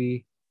year that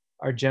we're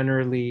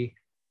generally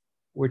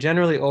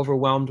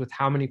overwhelmed with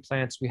how many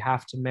plants we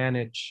have to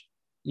manage,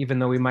 even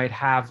though we might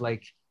have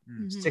like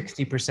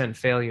 60%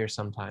 failure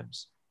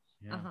sometimes.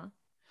 Yeah.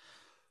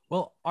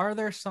 Well, are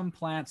there some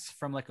plants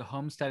from like a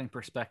homesteading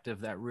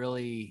perspective that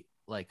really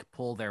like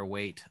pull their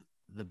weight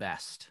the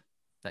best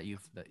that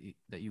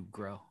you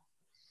grow?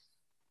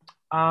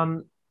 I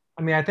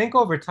mean, I think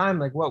over time,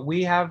 like what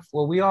we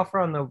offer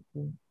on the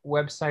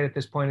website at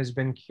this point has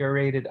been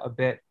curated a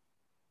bit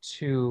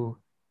to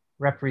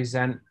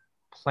represent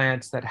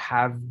plants that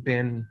have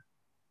been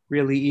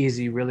really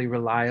easy, really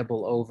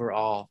reliable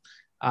overall.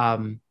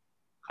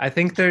 I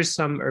think there's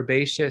some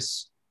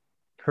herbaceous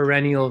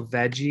perennial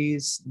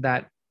veggies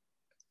that,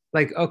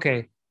 like,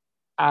 okay,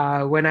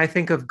 when I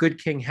think of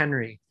Good King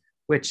Henry,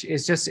 which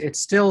is just, it's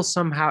still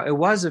somehow, it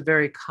was a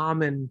very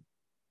common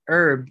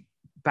herb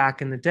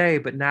back in the day,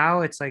 but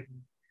now it's like,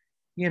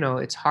 you know,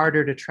 it's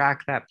harder to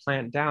track that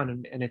plant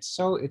down, and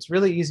it's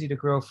really easy to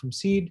grow from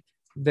seed.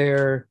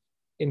 They're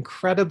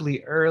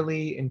incredibly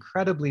early,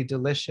 incredibly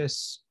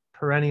delicious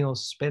perennial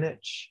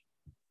spinach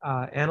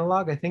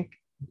analog. I think,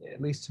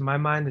 at least to my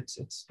mind,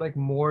 it's like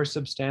more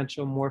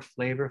substantial, more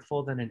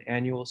flavorful than an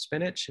annual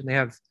spinach, and they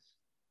have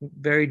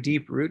very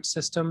deep root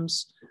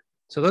systems.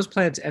 So those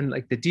plants, and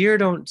like the deer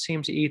don't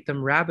seem to eat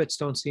them, rabbits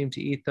don't seem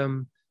to eat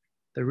them.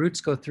 The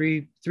roots go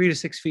 3 to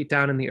 6 feet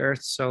down in the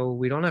earth, so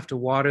we don't have to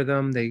water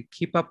them. They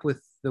keep up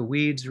with the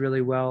weeds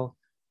really well.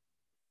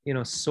 You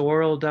know,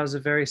 sorrel does a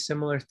very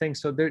similar thing.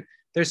 So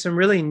there's some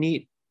really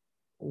neat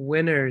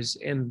winners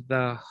in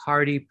the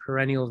hardy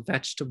perennial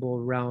vegetable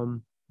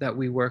realm that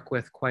we work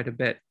with quite a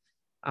bit.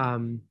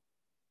 And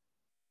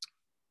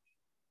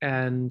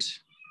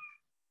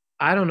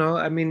I don't know.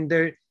 I mean,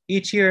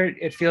 each year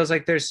it feels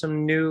like there's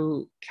some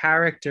new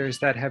characters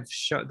that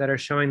that are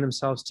showing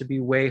themselves to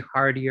be way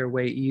hardier,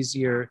 way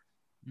easier,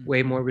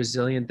 way more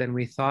resilient than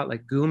we thought.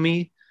 Like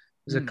Gumi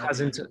is a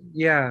cousin to,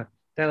 yeah,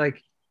 that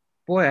like,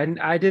 boy,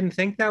 I didn't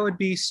think that would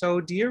be so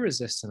deer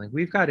resistant. Like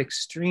we've got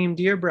extreme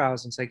deer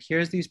browse. And it's like,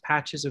 here's these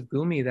patches of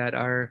Gumi that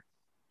are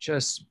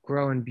just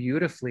growing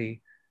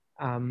beautifully.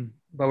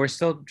 But we're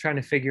still trying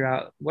to figure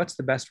out what's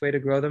the best way to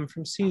grow them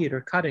from seed or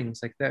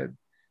cuttings like that.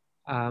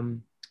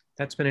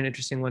 That's been an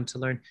interesting one to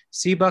learn.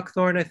 Sea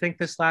buckthorn, I think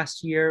this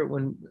last year,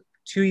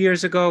 2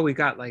 years ago, we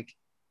got like,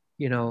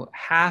 you know,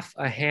 half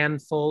a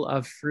handful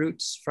of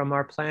fruits from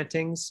our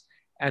plantings.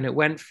 And it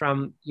went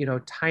from, you know,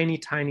 tiny,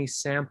 tiny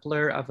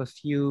sampler of a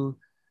few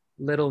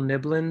little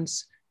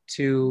nibblings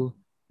to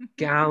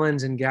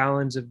gallons and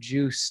gallons of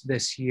juice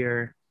this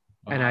year.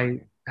 Wow. And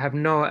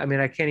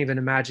I can't even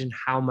imagine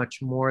how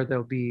much more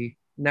there'll be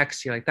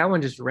next year. Like that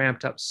one just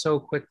ramped up so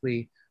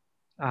quickly.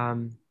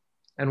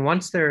 And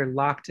once they're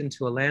locked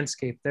into a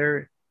landscape,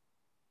 they're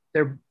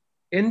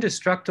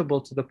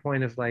indestructible to the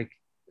point of like,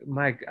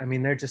 I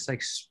mean, they're just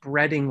like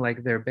spreading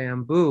like they're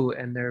bamboo,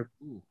 and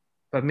Ooh.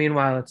 but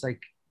meanwhile, it's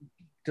like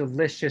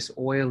delicious,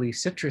 oily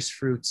citrus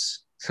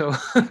fruits. So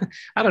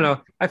I don't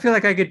know. I feel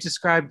like I could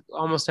describe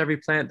almost every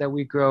plant that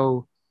we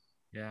grow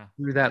Yeah.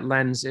 through that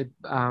lens.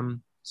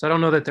 So I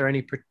don't know that there are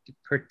any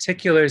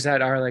particulars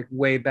that are like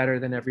way better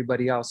than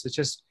everybody else. It's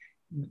just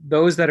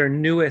those that are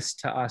newest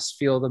to us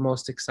feel the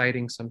most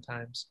exciting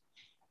sometimes.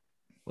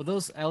 Well,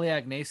 those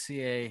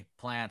Elaeagnaceae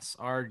plants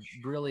are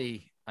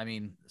really, I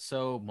mean,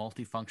 so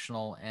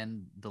multifunctional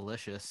and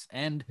delicious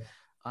and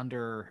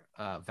under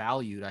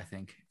valued, I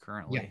think,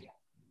 currently.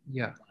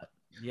 Yeah.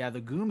 Yeah,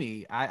 the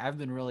Gumi, I've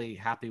been really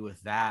happy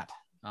with that.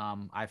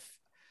 I've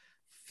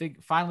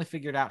finally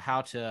figured out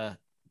how to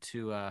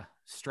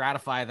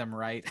stratify them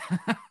right.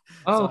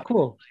 Oh, So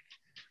cool.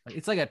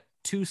 it's like a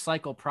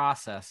 2-cycle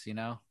process, you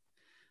know.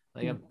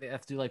 Like Hmm. they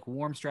have to do like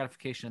warm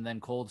stratification and then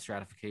cold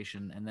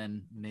stratification and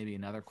then maybe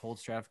another cold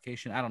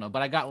stratification. I don't know,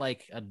 but I got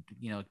like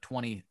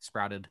 20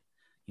 sprouted.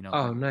 You know,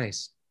 Oh,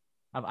 nice.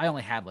 I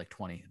only had like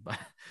 20, but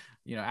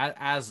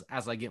as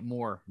I get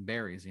more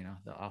berries,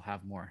 I'll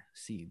have more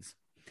seeds.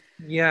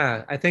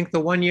 Yeah, I think the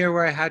one year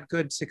where I had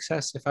good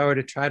success, if I were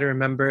to try to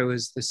remember, it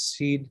was the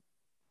seed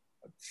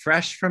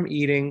fresh from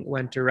eating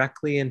went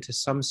directly into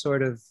some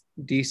sort of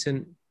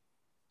decent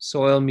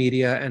soil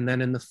media, and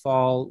then in the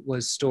fall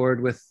was stored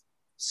with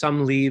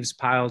some leaves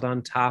piled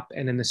on top,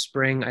 and in the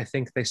spring I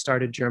think they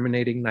started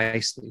germinating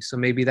nicely. So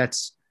maybe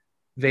that's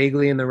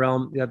vaguely in the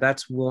realm. Yeah,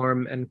 that's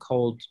warm and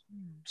cold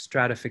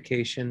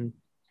stratification.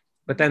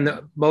 But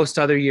then most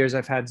other years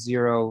I've had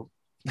zero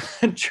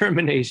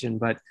germination.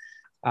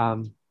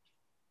 Um,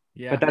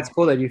 Yeah. but that's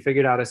cool that you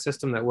figured out a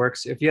system that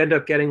works. If you end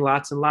up getting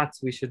lots and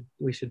lots, we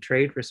should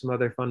trade for some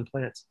other fun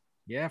plants.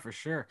 Yeah, for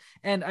sure.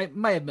 And I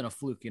might have been a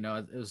fluke, it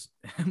was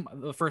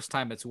the first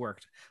time it's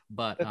worked.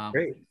 But That's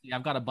great. yeah,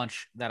 I've got a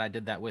bunch that I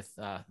did that with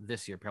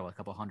this year, probably a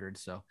couple hundred.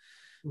 So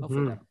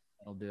hopefully Mm-hmm.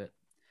 that'll do it.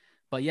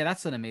 But yeah,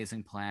 that's an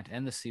amazing plant,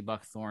 and the sea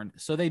buckthorn.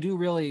 So they do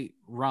really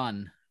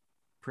run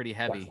pretty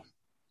heavy.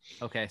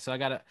 Okay, so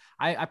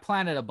I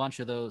planted a bunch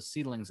of those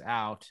seedlings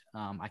out.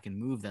 I can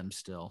move them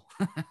still,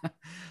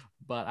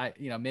 but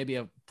maybe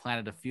I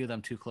planted a few of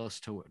them too close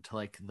to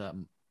like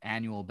the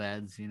annual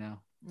beds.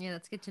 Yeah,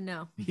 that's good to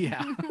know.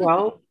 Yeah.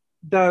 Well,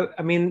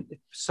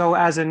 so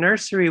as a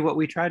nursery, what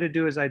we try to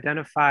do is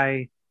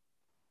identify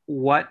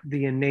what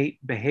the innate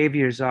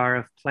behaviors are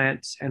of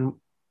plants and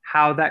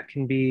how that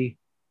can be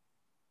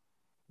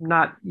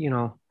not,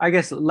 I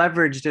guess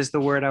leveraged is the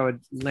word I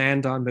would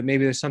land on, but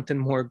maybe there's something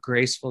more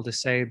graceful to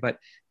say. But,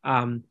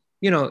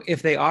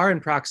 if they are in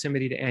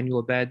proximity to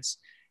annual beds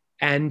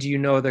and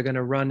they're going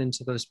to run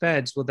into those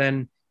beds, well,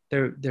 then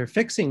they're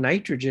fixing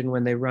nitrogen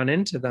when they run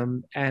into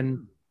them.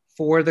 And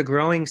for the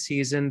growing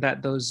season,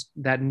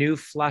 that new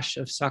flush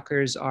of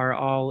suckers are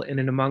all in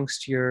and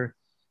amongst your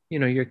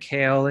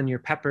kale and your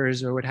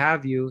peppers or what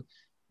have you,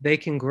 they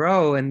can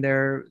grow, and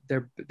they're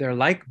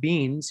like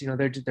beans.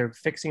 They're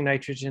fixing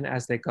nitrogen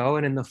as they go.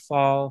 And in the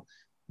fall,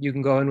 you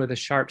can go in with a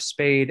sharp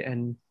spade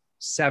and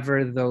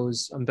sever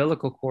those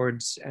umbilical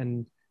cords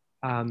and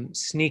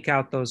sneak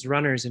out those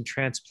runners and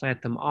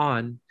transplant them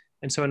on.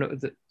 And so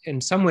in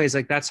some ways,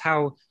 like that's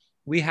how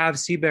we have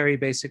seaberry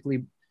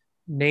basically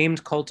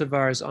named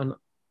cultivars on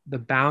the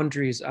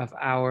boundaries of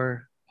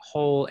our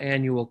whole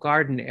annual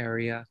garden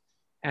area,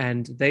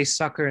 and they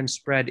sucker and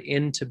spread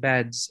into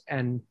beds.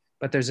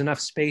 But there's enough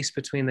space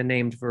between the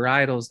named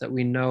varietals that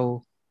we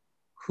know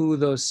who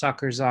those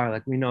suckers are.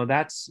 Like we know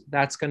that's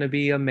going to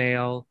be a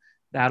male,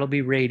 that'll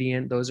be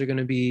radiant, those are going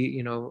to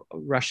be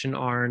Russian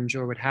orange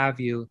or what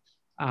have you,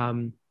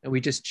 and we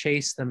just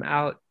chase them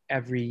out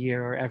every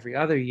year or every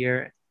other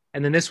year.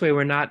 And then this way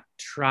we're not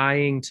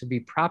trying to be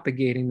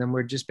propagating them,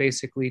 we're just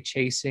basically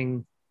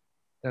chasing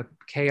the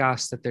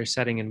chaos that they're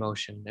setting in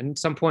motion. And at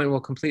some point we'll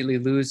completely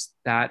lose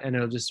that, and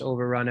it'll just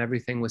overrun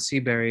everything with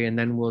seaberry, and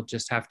then we'll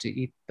just have to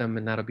eat them,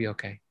 and that'll be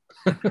okay.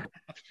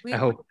 I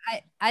hope.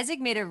 Isaac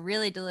made a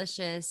really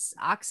delicious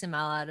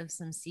oxymel out of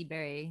some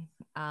seaberry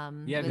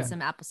with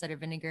some apple cider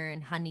vinegar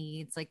and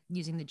honey. It's like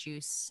using the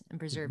juice and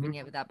preserving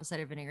it with apple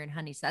cider vinegar and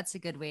honey. So that's a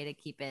good way to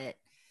keep it.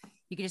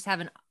 You could just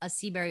have a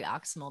seaberry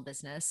oxymel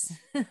business.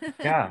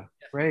 Yeah,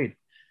 great.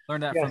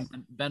 Learned that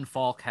from Ben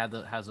Falk.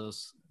 Has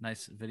those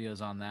nice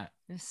videos on that.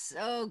 It's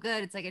so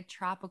good. It's like a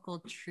tropical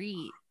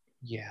treat.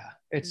 Yeah,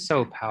 it's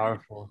so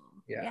powerful.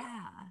 Yeah,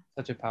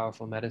 such a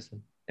powerful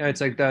medicine.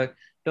 It's like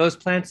those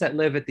plants that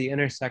live at the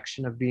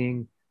intersection of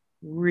being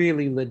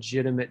really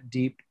legitimate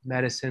deep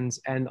medicines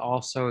and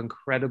also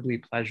incredibly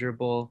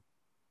pleasurable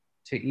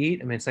to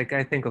eat. I mean, it's like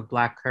I think of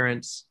black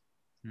currants.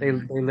 They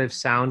live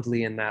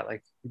soundly in that,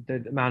 like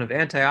the amount of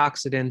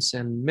antioxidants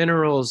and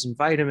minerals and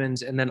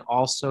vitamins, and then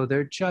also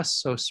they're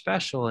just so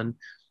special. And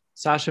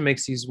Sasha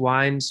makes these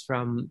wines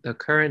from the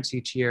currants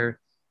each year.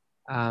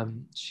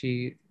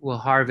 She will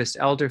harvest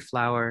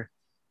elderflower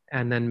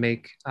and then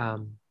make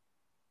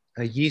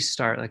a yeast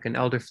start, like an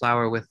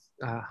elderflower with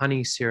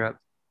honey syrup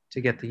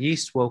to get the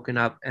yeast woken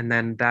up, and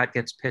then that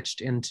gets pitched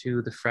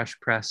into the fresh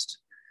pressed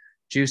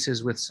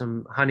juices with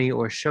some honey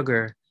or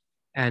sugar.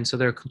 And so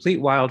they're a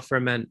complete wild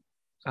ferment,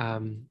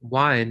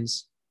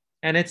 wines.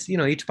 And it's,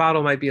 each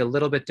bottle might be a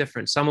little bit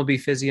different. Some will be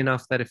fizzy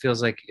enough that it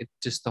feels like it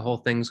just the whole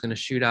thing's going to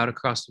shoot out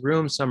across the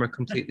room. Some are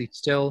completely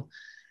still.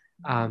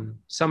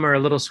 Some are a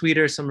little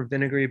sweeter, some are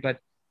vinegary, but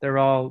they're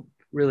all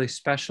really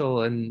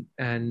special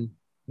and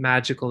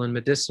magical and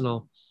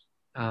medicinal.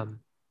 And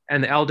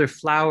the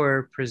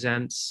elderflower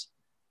presents,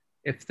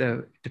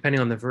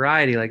 depending on the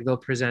variety, like they'll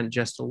present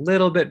just a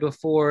little bit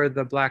before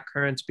the black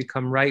currants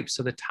become ripe.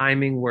 So the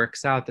timing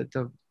works out that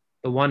the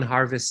one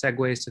harvest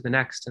segues to the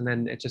next, and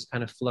then it just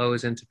kind of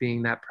flows into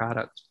being that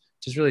product,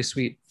 which is really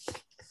sweet.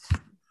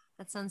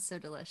 That sounds so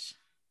delish.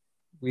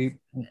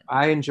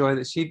 I enjoy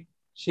that.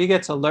 She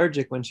gets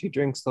allergic when she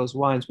drinks those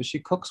wines, but she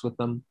cooks with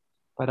them.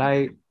 But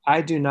I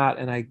do not,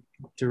 and I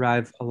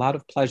derive a lot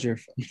of pleasure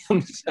from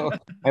them. So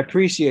I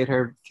appreciate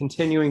her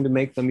continuing to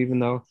make them, even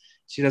though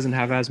she doesn't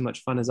have as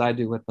much fun as I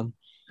do with them.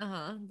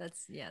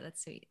 That's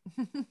sweet.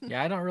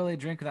 Yeah, I don't really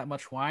drink that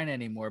much wine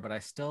anymore, but I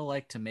still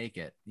like to make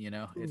it.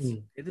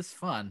 It is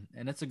fun,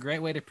 and it's a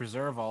great way to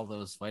preserve all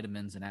those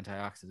vitamins and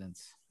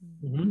antioxidants.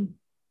 Mm-hmm.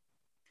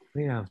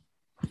 Yeah.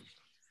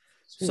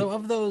 Sweet. So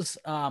of those,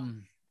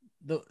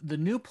 the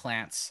new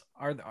plants,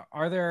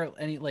 are there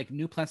any like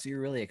new plants that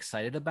you're really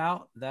excited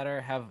about that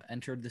have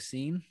entered the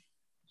scene?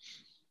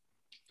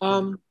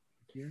 I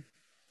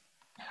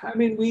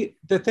mean,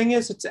 the thing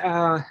is, it's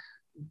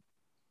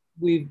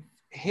we've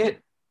hit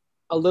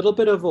a little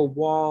bit of a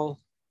wall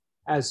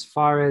as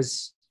far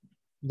as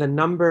the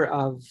number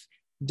of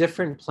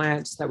different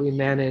plants that we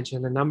manage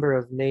and the number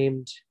of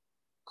named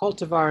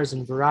cultivars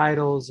and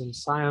varietals and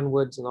scion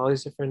woods and all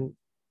these different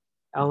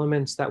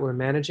elements that we're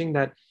managing,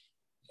 that,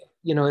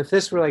 if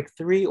this were like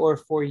 3 or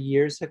 4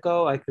 years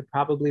ago, I could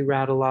probably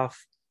rattle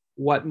off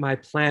what my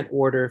plant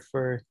order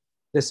for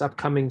this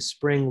upcoming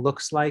spring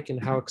looks like and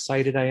how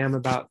excited I am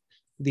about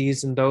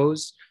these and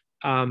those.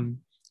 And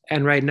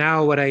right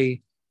now, what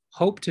I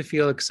hope to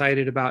feel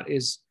excited about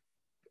is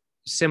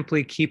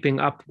simply keeping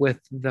up with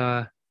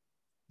the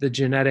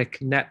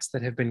genetic nets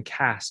that have been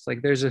cast.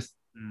 Like there's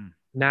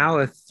now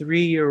a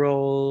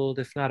 3-year-old,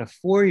 if not a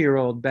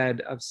 4-year-old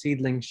bed of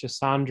seedling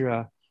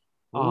Schisandra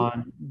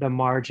on the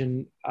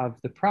margin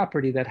of the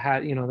property that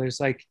had, there's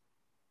like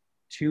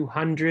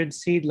 200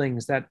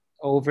 seedlings that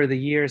over the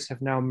years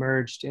have now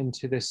merged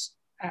into this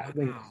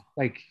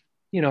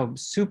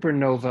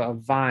supernova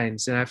of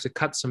vines, and I have to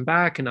cut some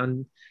back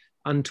and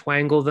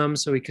untwangle them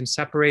so we can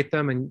separate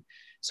them. And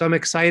so I'm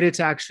excited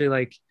to actually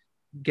like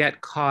get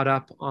caught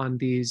up on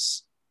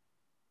these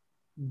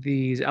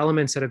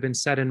elements that have been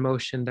set in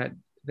motion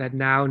that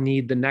now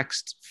need the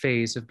next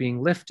phase of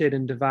being lifted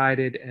and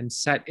divided and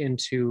set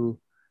into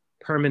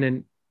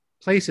permanent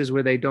places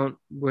where they're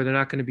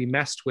not going to be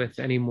messed with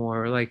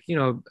anymore. Like,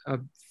 a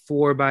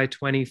 4 by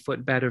 20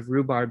 foot bed of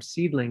rhubarb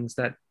seedlings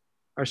that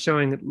are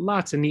showing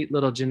lots of neat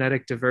little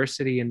genetic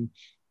diversity, and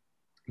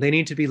they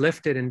need to be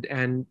lifted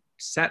and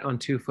set on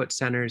 2-foot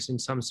centers in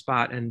some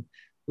spot and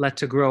let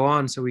to grow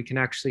on, so we can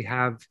actually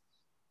have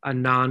a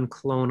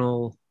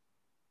non-clonal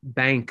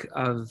bank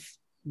of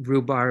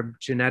rhubarb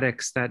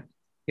genetics that,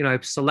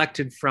 I've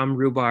selected from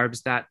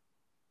rhubarbs that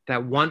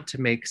want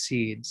to make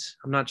seeds.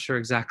 I'm not sure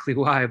exactly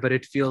why, but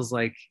it feels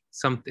like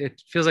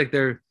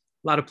a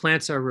lot of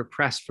plants are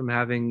repressed from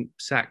having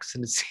sex,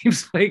 and it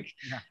seems like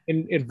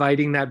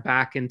inviting that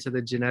back into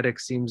the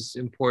genetics seems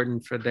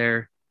important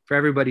for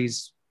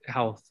everybody's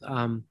health.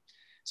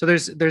 So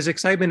there's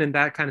excitement in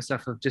that kind of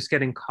stuff of just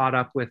getting caught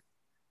up with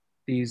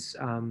these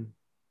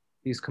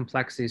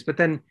complexities. But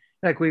then,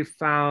 like I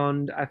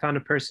found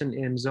a person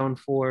in Zone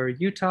 4,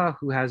 Utah,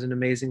 who has an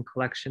amazing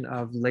collection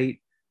of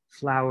late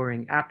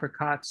flowering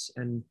apricots,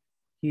 and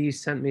he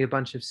sent me a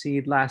bunch of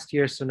seed last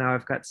year. So now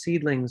I've got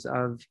seedlings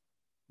of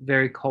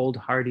very cold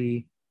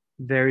hardy,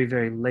 very,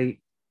 very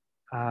late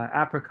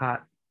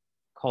apricot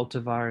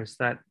cultivars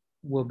that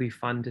will be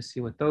fun to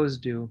see what those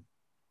do.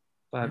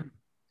 But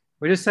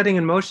we're just setting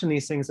in motion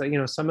these things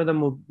that, some of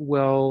them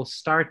will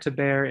start to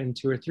bear in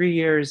 2 or 3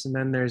 years. And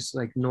then there's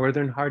like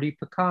northern hardy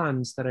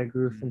pecans that I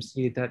grew from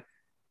seed that,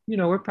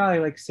 we're probably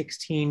like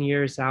 16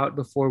 years out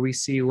before we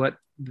see what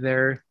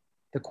the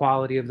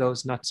quality of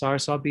those nuts are.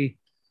 So I'll be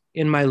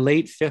in my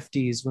late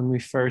 50s when we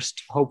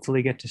first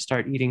hopefully get to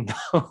start eating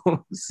those.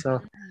 So,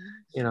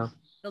 the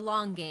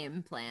long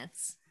game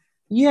plants.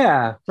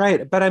 Yeah,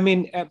 right. But I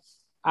mean,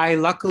 I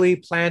luckily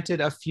planted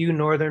a few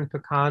northern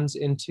pecans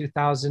in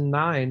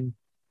 2009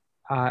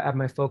 at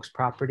my folks'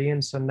 property.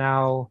 And so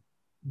now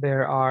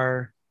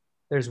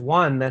there's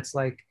one that's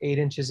like 8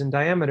 inches in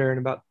diameter and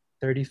about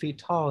 30 feet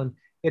tall. And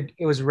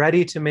it was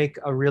ready to make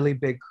a really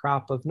big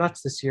crop of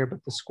nuts this year,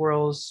 but the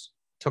squirrels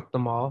took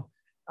them all.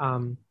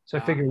 So I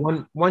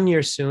figured one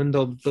year soon,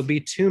 there'll be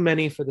too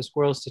many for the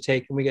squirrels to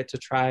take, and we get to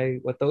try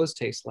what those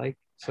taste like.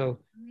 So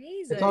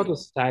amazing. It's all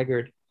just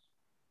staggered.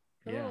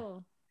 Cool. Yeah.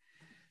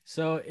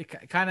 So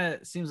it kind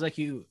of seems like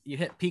you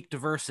hit peak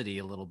diversity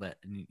a little bit,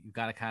 and you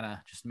got to kind of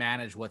just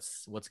manage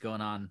what's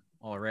going on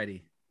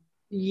already.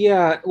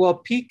 Yeah, well,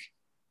 peak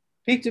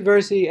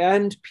diversity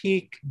and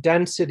peak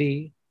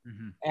density,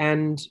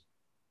 and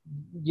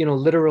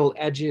literal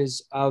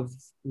edges of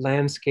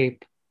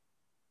landscape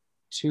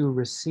to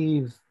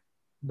receive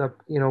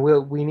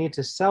we need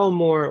to sell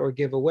more or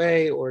give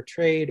away or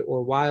trade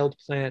or wild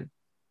plant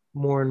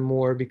more and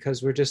more,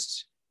 because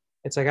it's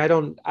like I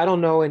don't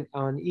know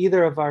on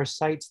either of our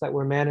sites that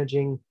we're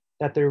managing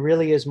that there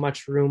really is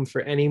much room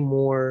for any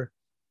more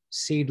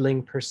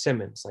seedling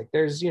persimmons. Like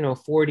there's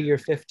 40 or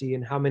 50,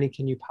 and how many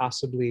can you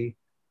possibly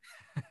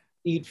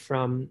eat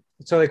from?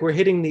 So like we're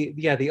hitting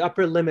the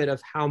upper limit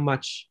of how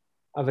much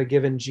of a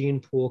given gene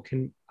pool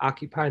can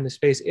occupy in the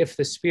space, if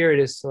the spirit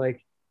is to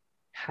like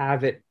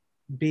have it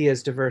be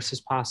as diverse as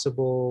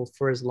possible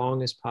for as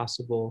long as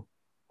possible.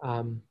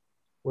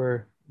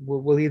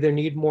 We'll either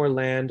need more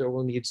land or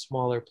we'll need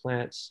smaller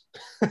plants.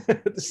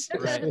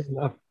 Right.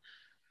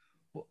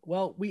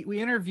 Well,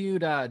 we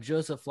interviewed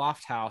Joseph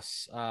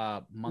Lofthouse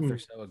a month or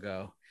so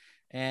ago,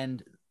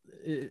 and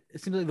it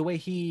seems like the way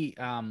he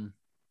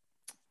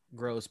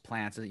grows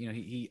plants,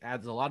 he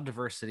adds a lot of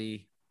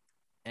diversity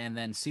and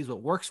then sees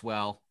what works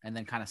well and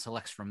then kind of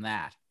selects from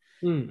that.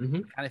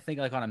 Mm-hmm. Kind of think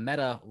like on a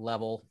meta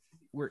level,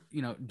 we're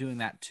doing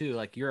that too.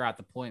 Like you're at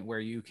the point where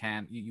you've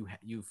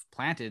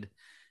planted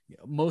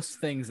most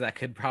things that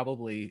could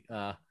probably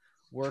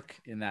work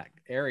in that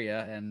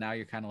area, and now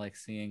you're kind of like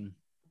seeing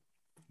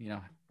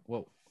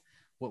what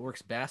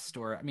works best.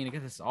 Or I mean, I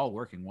guess it's all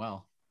working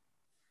well.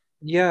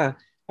 Yeah,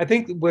 I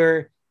think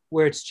where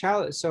it's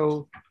challenge.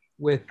 So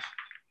with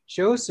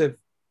Joseph,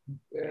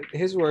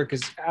 his work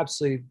is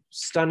absolutely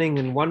stunning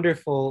and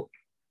wonderful.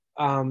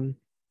 The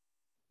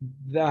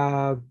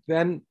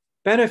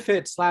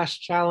benefit /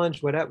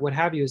 challenge, what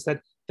have you, is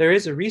that there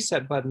is a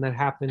reset button that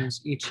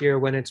happens each year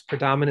when it's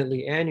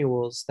predominantly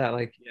annuals, that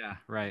like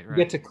right you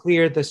get to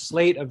clear the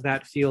slate of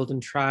that field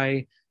and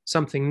try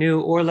something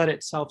new, or let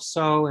it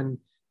self-sow and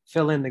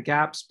fill in the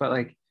gaps. But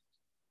like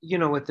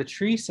with the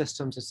tree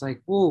systems, it's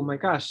like, oh my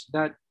gosh,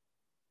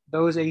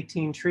 those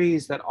 18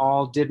 trees that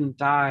all didn't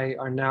die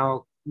are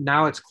now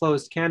it's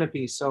closed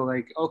canopy. So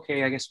like,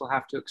 okay, I guess we'll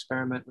have to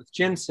experiment with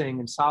ginseng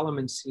and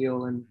Solomon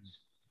seal and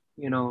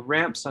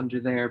ramps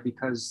under there,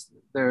 because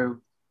the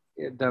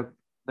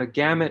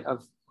gamut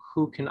of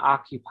who can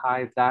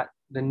occupy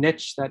the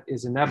niche that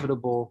is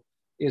inevitable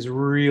is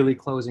really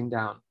closing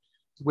down,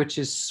 which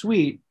is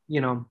sweet,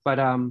 but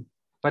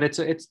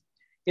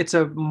it's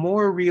a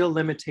more real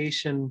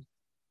limitation,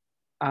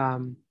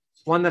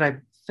 one that I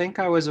think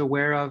I was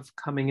aware of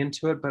coming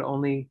into it, but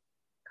only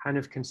kind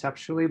of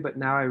conceptually. But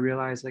now I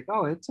realize like,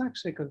 oh, it's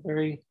actually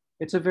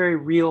it's a very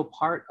real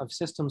part of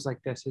systems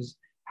like this, is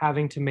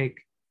having to make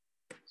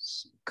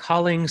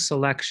culling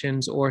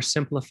selections or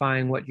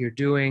simplifying what you're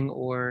doing,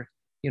 or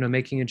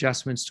making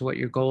adjustments to what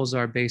your goals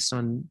are based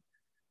on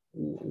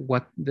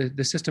what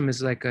the system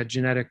is, like a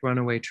genetic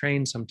runaway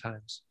train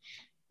sometimes.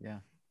 Yeah,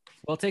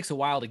 well, it takes a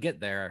while to get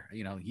there,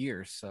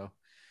 years. So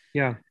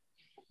yeah,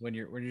 when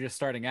you're just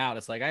starting out,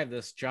 it's like I have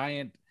this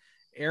giant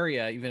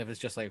area, even if it's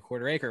just like a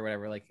quarter acre or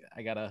whatever, like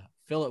I gotta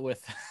fill it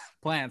with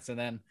plants, and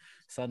then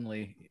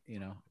suddenly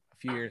a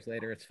few years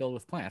later it's filled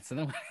with plants, and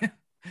then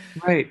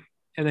right.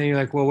 And then you're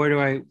like, well, where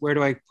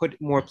do I put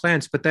more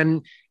plants? But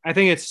then I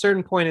think at a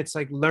certain point, it's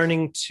like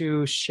learning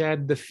to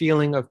shed the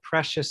feeling of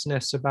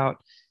preciousness about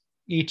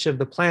each of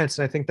the plants.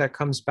 And I think that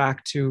comes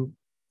back to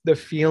the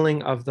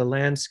feeling of the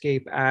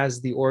landscape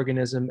as the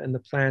organism, and the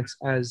plants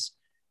as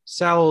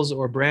cells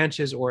or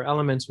branches or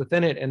elements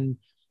within it, and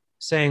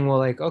saying, well,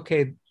 like,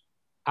 okay,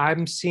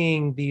 I'm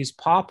seeing these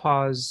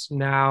pawpaws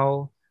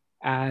now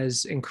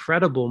as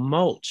incredible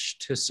mulch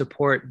to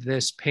support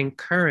this pink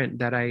currant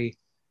that I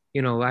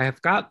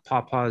have got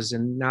pawpaws,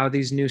 and now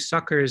these new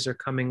suckers are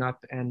coming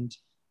up,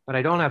 but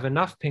I don't have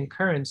enough pink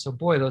currant. So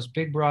boy, those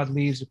big broad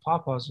leaves of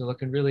pawpaws are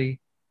looking really,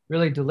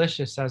 really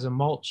delicious as a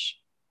mulch.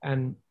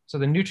 And so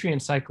the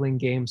nutrient cycling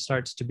game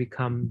starts to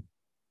become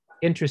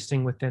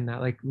interesting within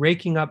that, like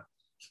raking up.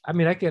 I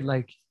mean, I get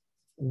like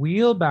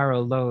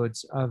wheelbarrow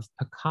loads of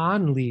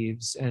pecan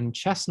leaves and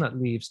chestnut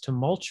leaves to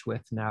mulch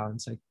with now. And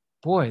it's like,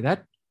 boy,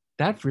 that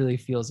really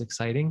feels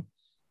exciting.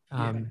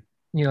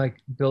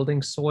 Like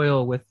building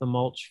soil with the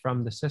mulch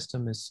from the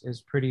system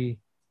is pretty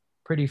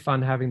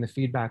fun, having the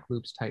feedback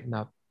loops tighten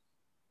up.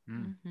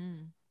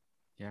 Mm-hmm.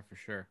 Yeah, for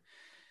sure.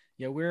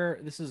 Yeah,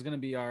 this is going to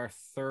be our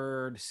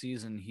third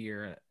season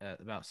here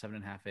at about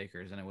 7.5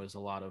 acres, and it was a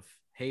lot of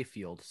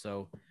hayfield.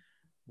 So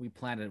we've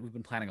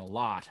been planting a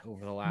lot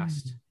over the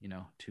last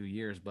 2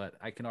 years, but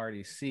I can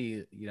already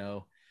see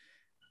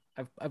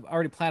I've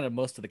already planted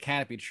most of the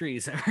canopy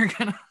trees that we're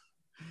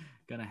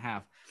gonna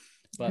have.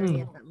 But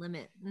at that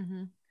limit.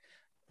 Mm-hmm.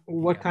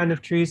 What kind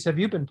of trees have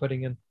you been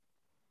putting in?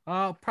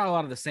 Probably a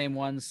lot of the same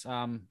ones.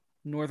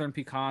 Northern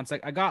pecans.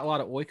 I got a lot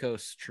of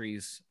oikos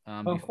trees.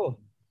 Cool.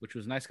 Which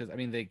was nice, because I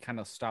mean they kind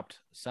of stopped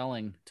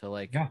selling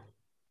to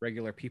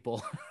regular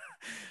people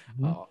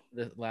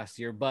the last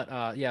year. But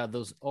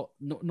those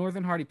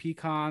northern hardy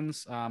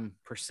pecans,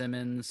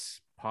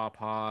 persimmons,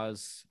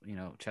 pawpaws,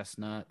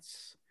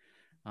 chestnuts,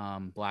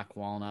 black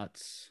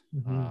walnuts,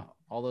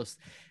 all those.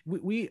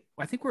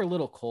 I think we're a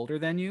little colder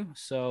than you,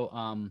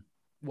 so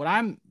what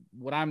I'm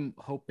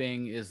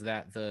hoping is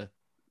that the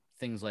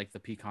things like the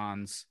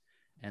pecans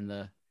and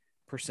the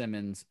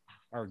persimmons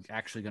are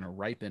actually going to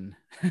ripen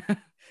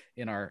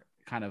in our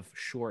kind of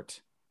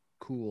short,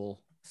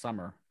 cool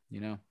summer,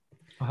 you know?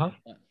 Uh-huh.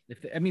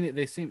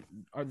 They seem,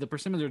 the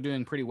persimmons are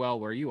doing pretty well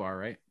where you are,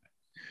 right?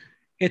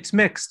 It's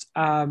mixed.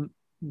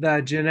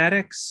 The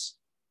genetics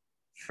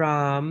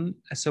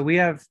so we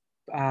have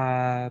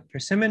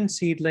persimmon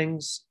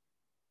seedlings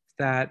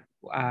that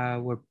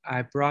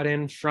I brought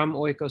in from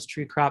Oikos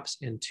Tree Crops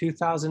in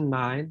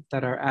 2009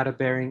 that are at a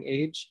bearing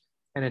age,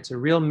 and it's a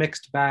real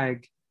mixed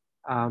bag.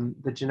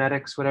 The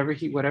genetics,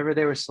 whatever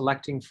they were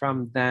selecting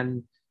from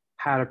then,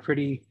 had a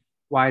pretty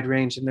wide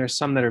range, and there's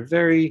some that are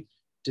very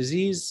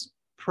disease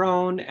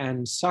prone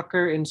and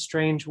sucker in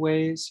strange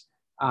ways.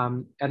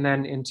 And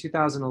then in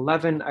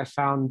 2011, I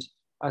found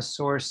a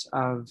source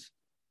of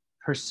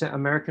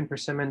American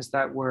persimmons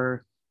that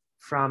were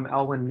from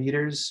Elwyn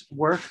Meader's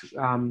work.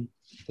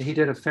 He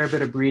did a fair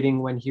bit of breeding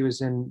when he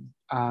was in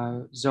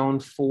Zone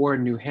 4,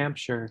 New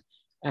Hampshire.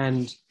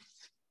 And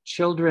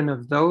children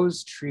of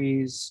those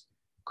trees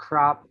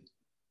crop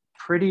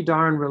pretty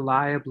darn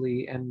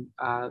reliably and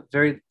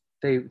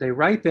they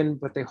ripen,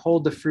 but they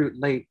hold the fruit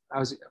late.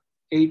 I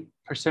ate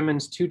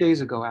persimmons 2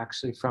 days ago,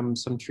 actually, from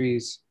some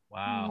trees.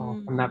 Wow.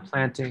 From that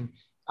planting.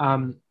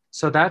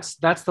 So that's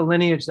the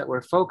lineage that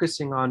we're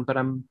focusing on, but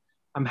I'm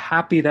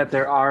happy that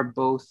there are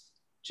both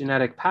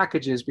genetic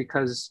packages,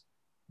 because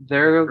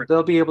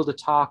they'll be able to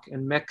talk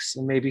and mix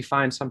and maybe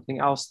find something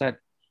else that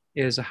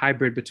is a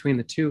hybrid between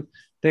the two.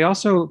 They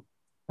also,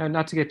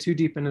 not to get too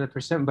deep into the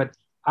persimmon, but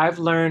I've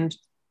learned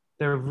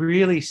they're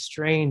really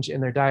strange in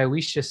their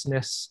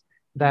dioeciousness,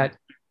 that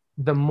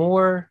the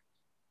more,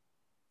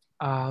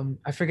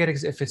 I forget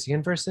if it's the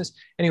inverse of this.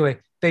 Anyway,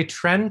 they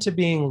trend to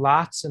being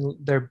lots and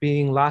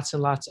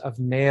lots of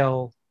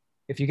male.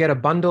 If you get a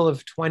bundle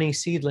of 20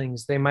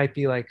 seedlings, they might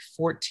be like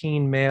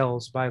 14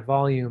 males by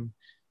volume,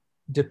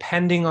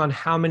 depending on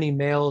how many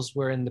males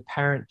were in the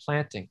parent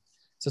planting.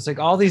 So it's like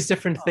all these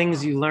different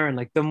things you learn.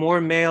 Like the more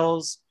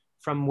males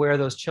from where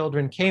those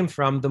children came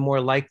from, the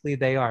more likely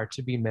they are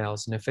to be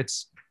males. And if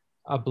it's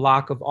a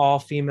block of all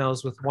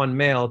females with one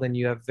male, then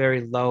you have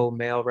very low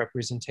male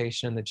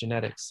representation in the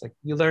genetics. Like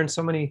you learn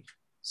so many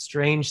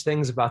strange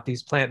things about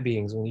these plant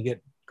beings when you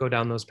go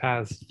down those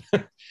paths.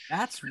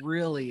 That's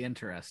really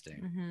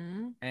interesting.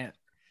 Mm-hmm. And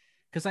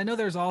because I know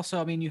there's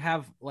also, you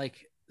have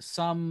like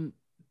some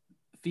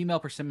female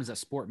persimmons that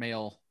sport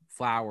male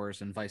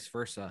flowers and vice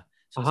versa.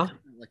 So it's kind of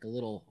like a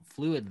little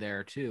fluid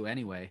there too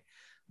anyway.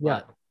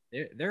 Yeah.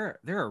 But they're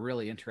a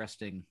really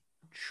interesting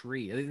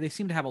tree. They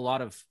seem to have a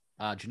lot of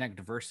genetic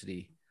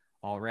diversity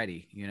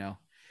already, you know?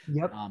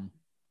 Yep.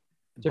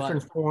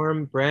 Different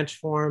form, branch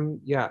form.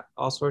 Yeah.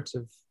 All sorts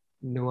of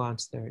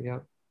nuance there.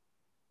 Yep.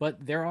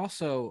 But they're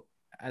also,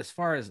 as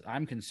far as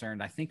I'm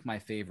concerned, I think my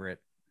favorite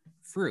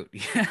fruit.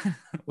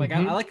 Like I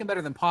like them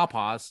better than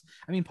pawpaws.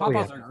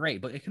 Pawpaws are great,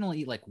 but it can only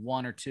eat like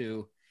one or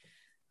two.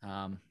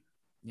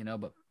 You know,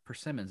 but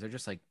persimmons, they're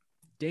just like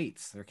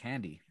dates. They're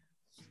candy.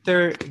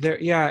 They're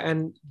yeah,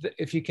 and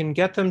if you can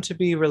get them to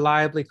be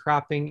reliably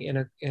cropping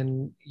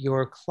in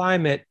your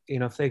climate, you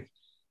know, if they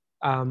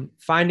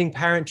finding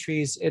parent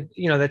trees,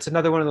 that's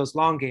another one of those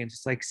long games.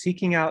 It's like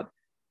seeking out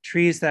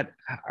trees that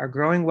are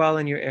growing well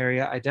in your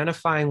area,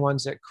 identifying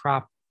ones that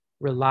crop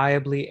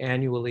reliably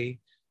annually,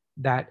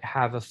 that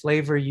have a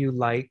flavor you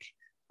like,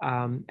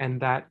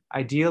 and that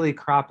ideally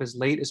crop as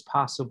late as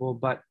possible,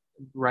 but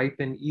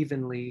ripen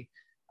evenly.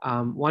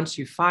 Once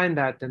you find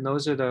that, then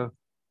those are the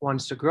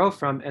ones to grow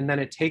from. And then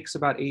it takes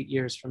about 8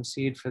 years from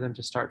seed for them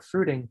to start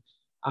fruiting.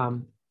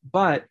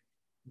 But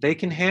they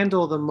can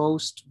handle the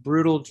most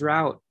brutal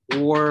drought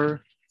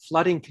or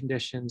flooding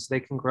conditions. They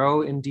can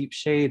grow in deep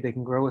shade. They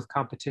can grow with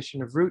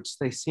competition of roots.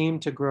 They seem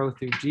to grow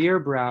through deer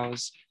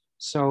browse.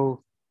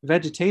 So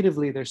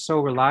vegetatively, they're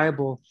so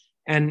reliable.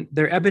 And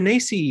they're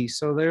Ebonaceae.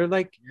 So they're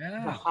like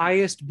the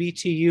highest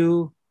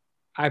BTU,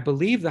 I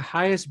believe the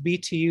highest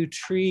BTU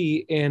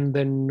tree in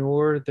the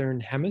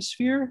Northern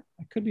Hemisphere.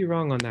 I could be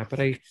wrong on that, but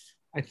I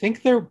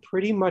think they're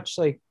pretty much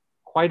like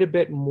quite a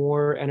bit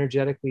more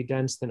energetically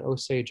dense than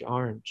Osage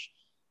orange.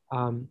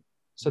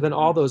 So then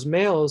all those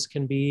males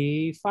can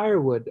be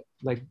firewood,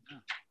 like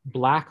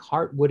black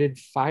heartwooded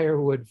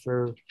firewood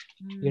for,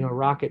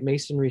 rocket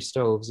masonry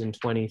stoves in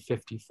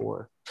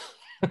 2054.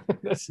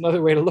 That's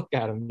another way to look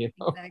at them,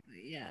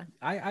 Exactly, yeah.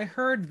 I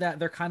heard that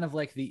they're kind of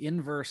like the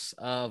inverse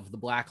of the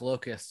black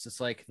locusts.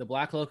 It's like the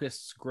black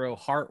locusts grow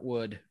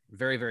heartwood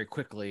very, very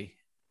quickly,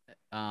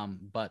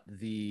 but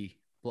the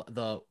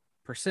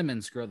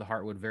persimmons grow the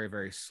heartwood very,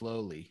 very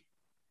slowly.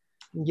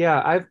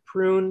 Yeah, I've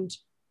pruned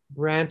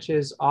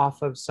branches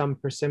off of some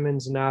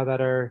persimmons now that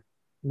are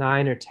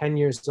 9 or 10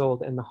 years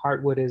old, and the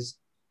heartwood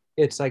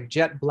it's like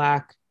jet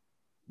black,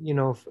 it's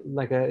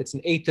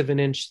an 1/8 of an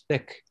inch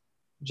thick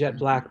jet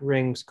black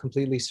rings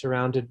completely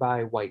surrounded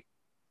by white.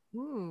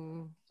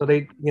 Ooh. So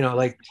they,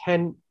 like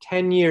 10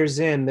 years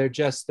in,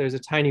 there's a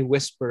tiny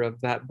whisper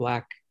of that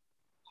black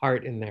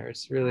heart in there.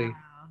 It's really,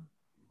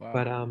 wow.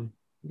 But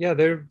yeah,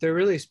 they're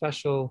really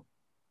special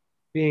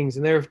beings,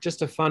 and they're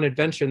just a fun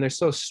adventure. And they're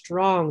so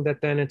strong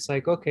that then it's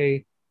like,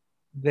 okay,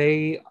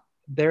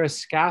 they're a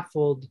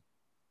scaffold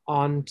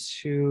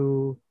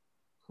onto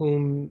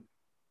whom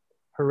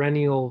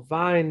perennial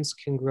vines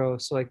can grow.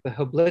 So like the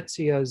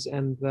Hablitzias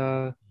and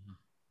the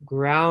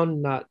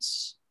ground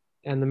nuts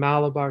and the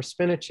Malabar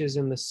spinaches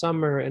in the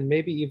summer, and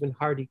maybe even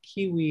hardy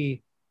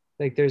kiwi.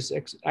 Like there's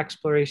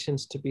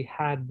explorations to be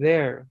had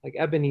there. Like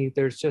ebony,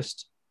 there's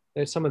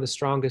some of the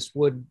strongest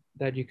wood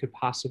that you could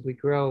possibly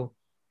grow.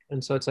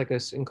 And so it's like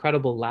this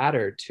incredible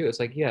ladder too. It's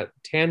like, yeah,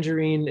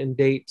 tangerine and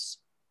dates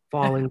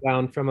falling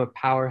down from a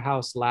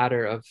powerhouse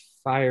ladder of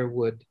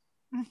firewood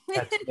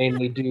that's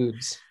mainly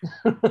dudes.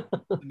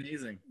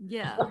 Amazing.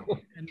 Yeah.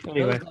 And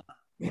Anyway.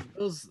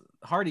 those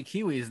hardy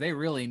kiwis, they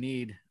really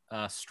need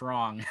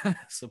strong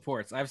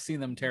supports. I've seen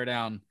them tear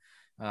down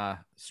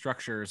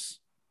structures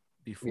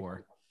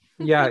before.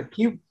 Yeah,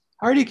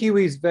 hardy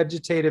kiwis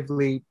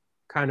vegetatively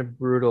kind of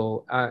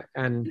brutal,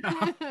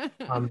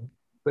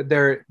 but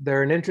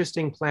they're an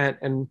interesting plant,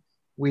 and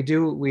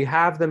we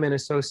have them in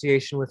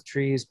association with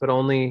trees, but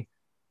only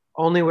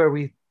where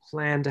we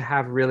plan to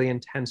have really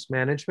intense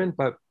management.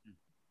 But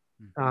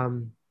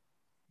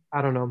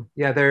I don't know.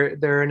 Yeah,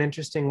 they're an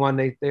interesting one.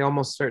 They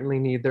almost certainly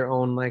need their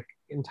own like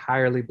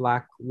entirely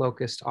black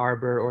locust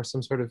arbor or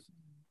some sort of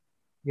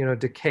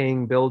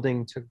decaying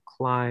building to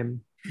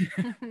climb.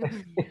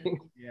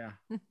 Yeah.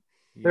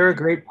 They're a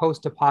great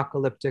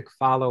post-apocalyptic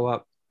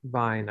follow-up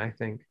vine, I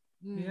think.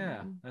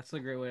 Yeah, that's a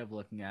great way of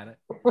looking at it.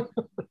 And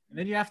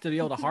then you have to be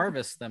able to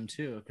harvest them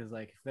too, because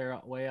like if they're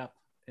way up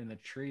in the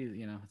tree,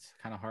 it's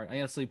kind of hard. I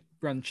honestly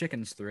run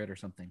chickens through it or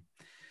something.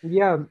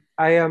 Yeah,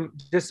 I am.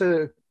 Just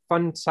a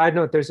fun side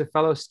note: there's a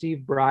fellow,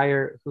 Steve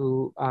Breyer,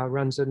 who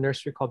runs a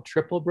nursery called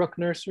Triplebrook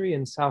Nursery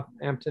in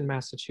Southampton,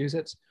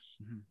 Massachusetts.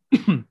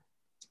 Mm-hmm.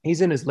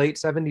 He's in his late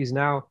 70s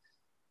now,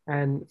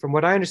 and from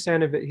what I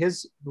understand of it,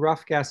 his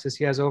rough guess is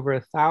he has over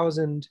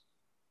 1,000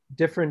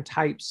 different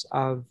types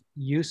of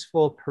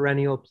useful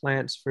perennial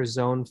plants for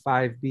Zone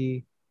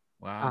 5B.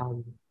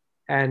 Wow.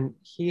 And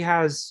he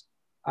has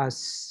a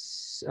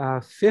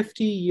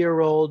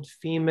 50-year-old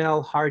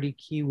female hardy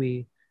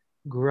kiwi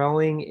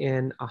growing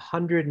in a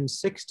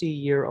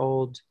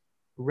 160-year-old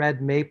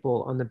red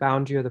maple on the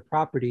boundary of the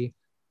property.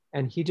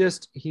 And he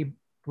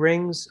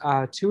brings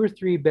 2 or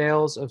 3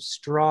 bales of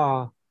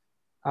straw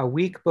a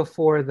week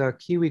before the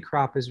kiwi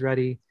crop is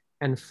ready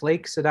and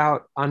flakes it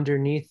out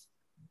underneath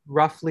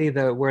roughly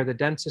where the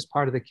densest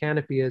part of the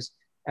canopy is,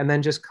 and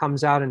then just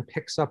comes out and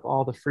picks up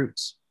all the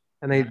fruits.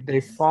 And they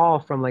fall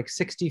from like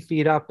 60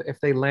 feet up. If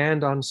they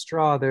land on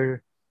straw,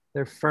 they're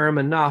firm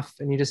enough,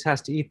 and he just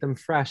has to eat them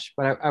fresh.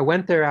 But I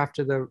went there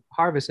after the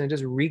harvest, and it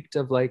just reeked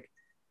of like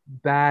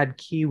bad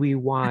kiwi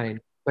wine.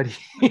 But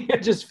he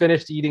had just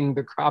finished eating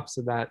the crops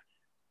of that.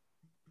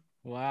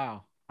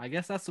 Wow. I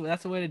guess that's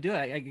the way to do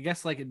it. I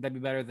guess like that'd be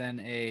better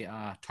than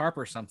a tarp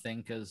or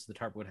something, because the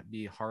tarp would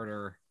be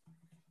harder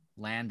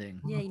landing.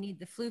 Yeah, you need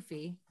the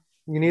floofy.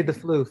 You need the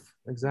floof,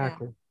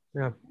 exactly.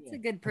 Yeah. It's a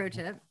good pro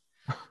tip.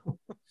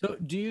 So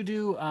do you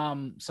do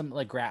some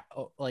like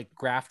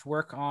graft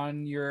work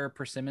on your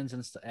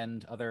persimmons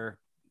and other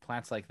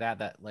plants like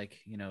that like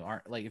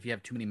aren't like if you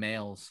have too many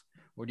males,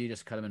 or do you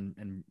just cut them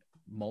and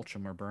mulch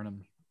them or burn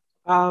them?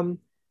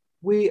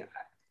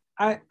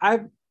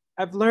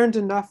 I've learned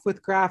enough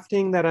with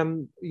grafting that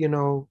I'm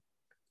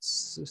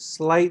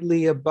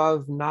slightly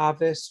above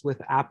novice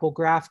with apple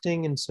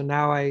grafting, and so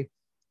now I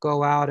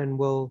go out and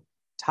will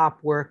top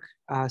work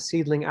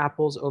seedling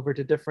apples over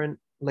to different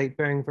late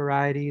bearing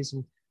varieties,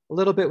 and a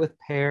little bit with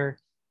pear.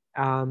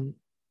 And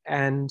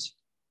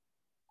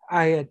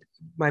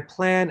my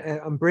plan,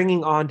 I'm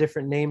bringing on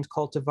different named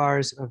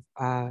cultivars of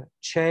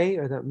Che,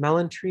 or the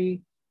melon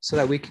tree, so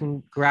that we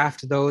can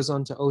graft those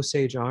onto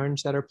Osage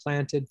orange that are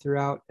planted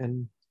throughout,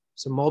 and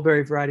some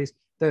mulberry varieties.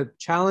 The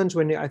challenge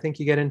when I think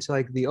you get into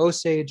like the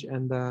Osage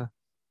and the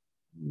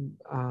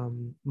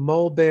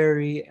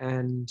mulberry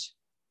and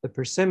the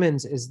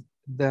persimmons is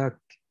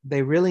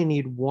they really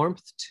need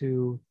warmth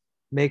to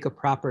make a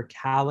proper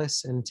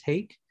callus and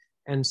take.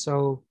 And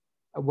so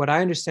what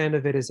I understand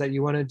of it is that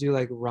you want to do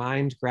like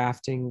rind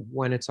grafting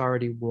when it's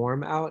already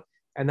warm out.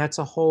 And that's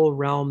a whole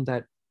realm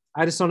that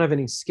I just don't have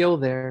any skill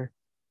there.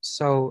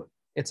 So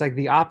it's like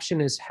the option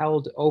is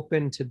held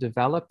open to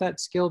develop that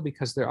skill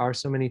because there are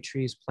so many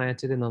trees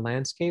planted in the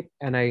landscape.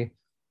 And I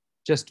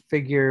just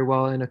figure,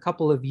 well, in a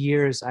couple of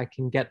years, I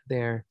can get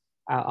there.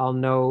 I'll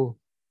know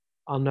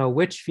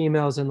which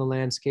females in the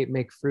landscape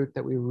make fruit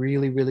that we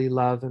really, really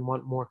love and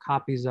want more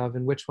copies of,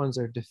 and which ones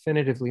are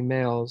definitively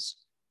males.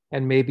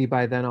 And maybe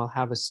by then I'll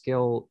have a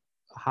skill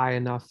high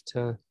enough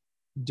to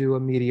do a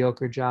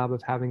mediocre job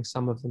of having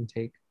some of them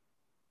take.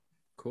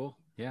 Cool.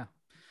 Yeah.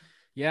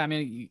 Yeah. I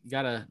mean, you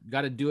gotta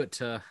do it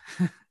to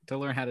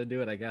learn how to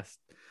do it, I guess.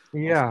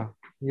 Yeah. Also,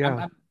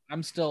 Yeah.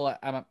 I'm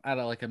at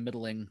a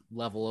middling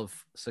level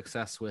of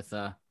success with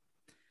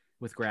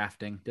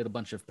grafting. Did a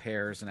bunch of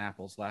pears and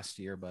apples last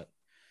year, but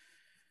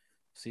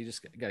so you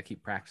just got to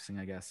keep practicing,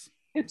 I guess.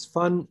 It's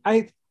fun.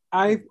 I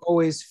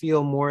always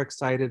feel more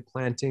excited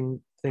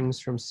planting things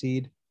from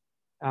seed.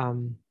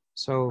 And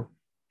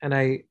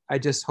I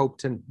just hope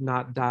to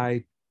not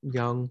die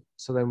young.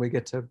 So then we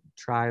get to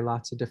try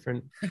lots of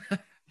different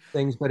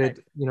things, but it,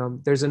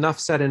 there's enough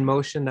set in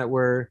motion that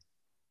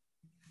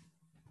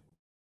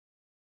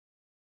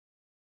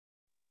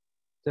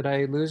did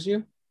I lose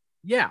you?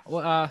 Yeah.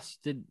 Well,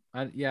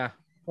 yeah.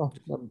 Oh,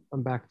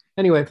 I'm back.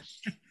 Anyway,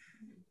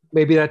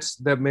 maybe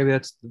that's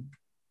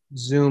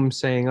Zoom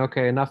saying,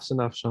 okay, enough's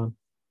enough, Sean.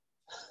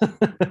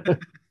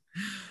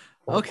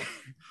 Okay.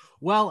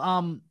 Well,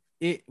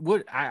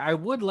 I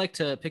would like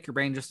to pick your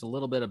brain just a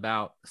little bit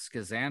about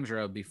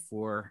Schizandra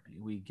before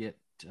we get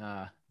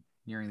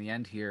nearing the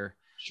end here.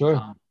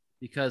 Sure.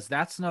 Because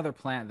that's another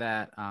plant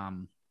that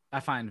I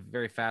find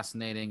very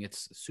fascinating.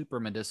 It's super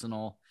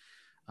medicinal.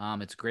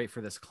 It's great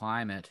for this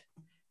climate,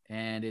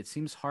 and it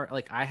seems hard.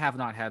 Like, I have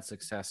not had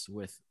success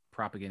with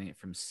propagating it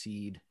from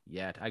seed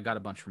yet. I got a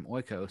bunch from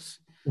Oikos,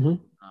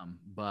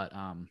 but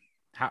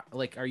how,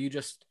 like, are you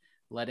just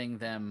letting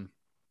them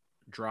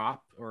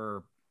drop,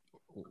 or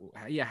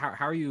how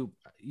are you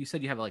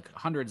said you have like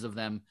hundreds of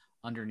them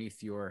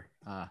underneath your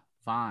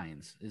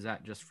vines? Is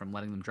that just from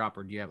letting them drop,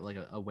 or do you have like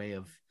a way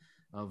of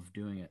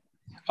doing it?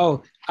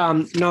 No,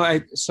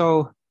 I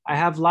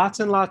have lots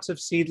and lots of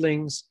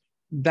seedlings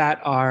that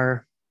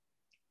are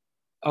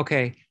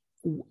okay.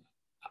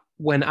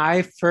 When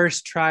I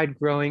first tried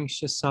growing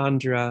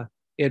Schisandra,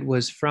 it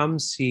was from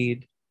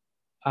seed.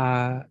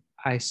 I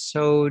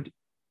sowed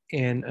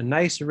in a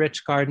nice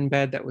rich garden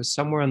bed that was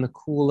somewhere on the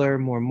cooler,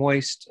 more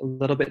moist, a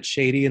little bit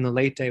shady in the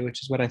late day,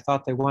 which is what I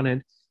thought they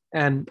wanted,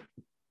 and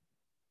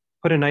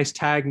put a nice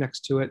tag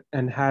next to it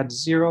and had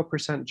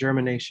 0%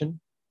 germination.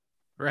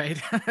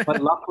 Right.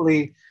 But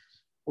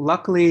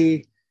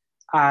luckily,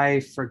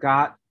 I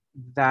forgot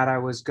that I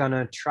was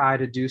gonna try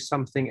to do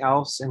something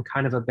else and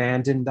kind of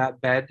abandoned that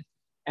bed.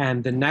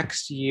 And the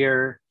next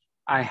year,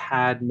 I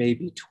had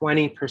maybe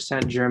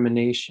 20%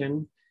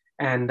 germination,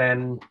 and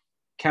then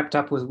kept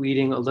up with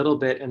weeding a little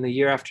bit. And the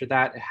year after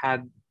that, it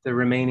had the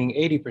remaining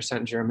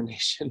 80%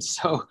 germination.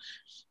 So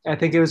I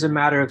think it was a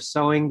matter of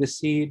sowing the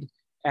seed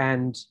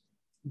and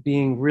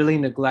being really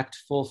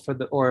neglectful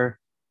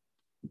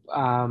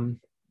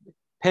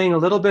paying a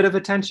little bit of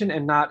attention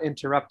and not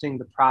interrupting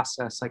the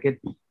process.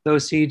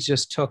 Those seeds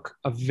just took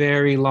a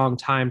very long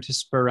time to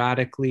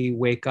sporadically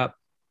wake up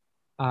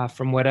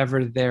from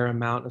whatever their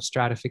amount of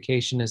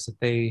stratification is that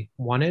they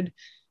wanted.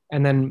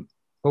 And then,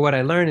 but what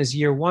I learned is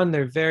year one,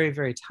 they're very,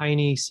 very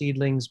tiny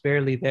seedlings,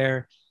 barely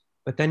there.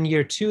 But then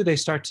year two, they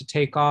start to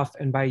take off.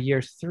 And by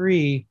year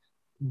three,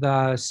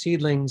 the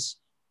seedlings,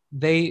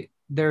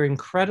 they're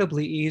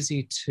incredibly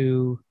easy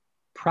to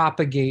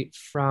propagate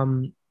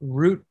from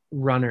root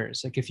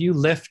runners. Like if you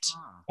lift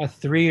a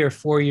 3 or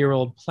 4 year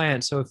old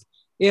plant, so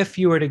if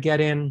you were to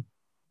get in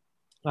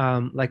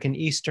like an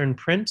Eastern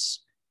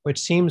Prince, which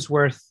seems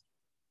worth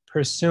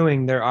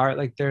pursuing, there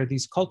are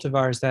these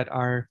cultivars that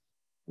are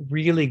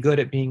really good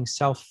at being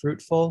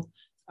self-fruitful.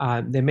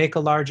 They make a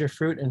larger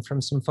fruit, and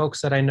from some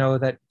folks that I know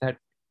that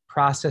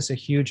process a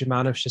huge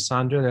amount of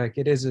Schisandra, like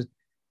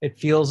it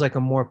feels like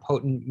a more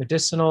potent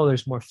medicinal.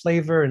 There's more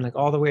flavor, and like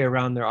all the way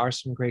around, there are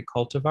some great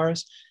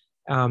cultivars.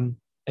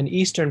 An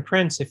Eastern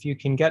Prince, if you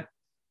can get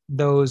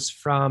those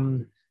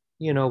from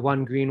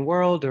One Green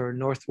World or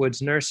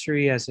Northwoods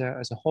Nursery as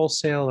a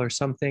wholesale or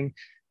something,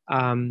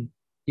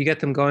 you get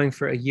them going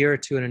for a year or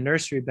two in a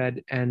nursery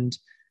bed, and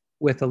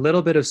with a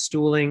little bit of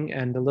stooling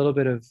and a little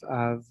bit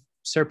of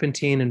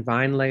serpentine and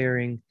vine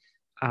layering,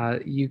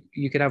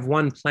 you could have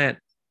one plant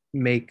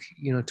make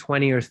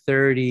 20 or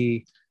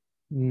 30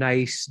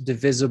 nice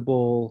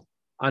divisible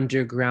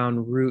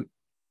underground root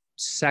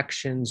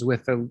sections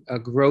with a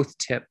growth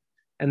tip,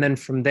 and then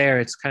from there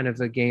it's kind of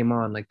a game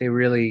on. Like they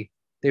really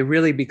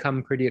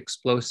become pretty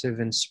explosive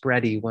and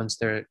spready once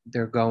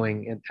they're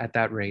going at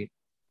that rate.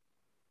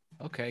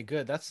 Okay,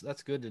 good.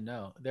 That's good to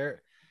know.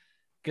 They're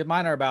good.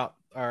 Mine are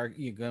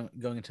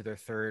going into their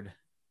third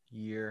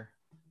year,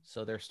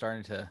 so they're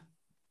starting to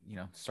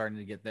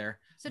get there.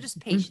 So just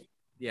patience.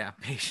 Yeah,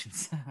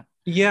 patience.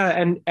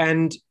 Yeah,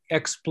 and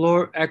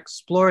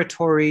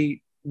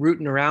exploratory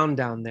rooting around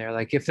down there.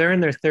 Like if they're in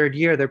their third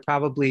year, they're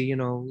probably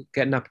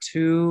getting up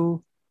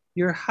to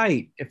your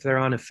height if they're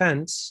on a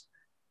fence,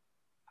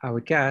 I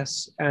would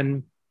guess.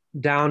 And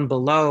down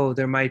below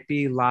there might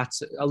be a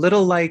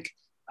little like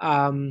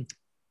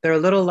they're a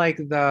little like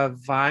the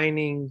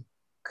vining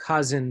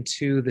cousin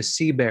to the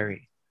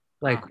seaberry.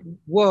 Like,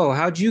 whoa,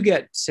 how'd you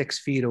get 6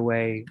 feet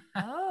away,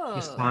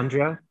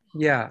 Sandra?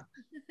 Yeah.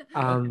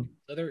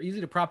 So they're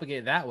easy to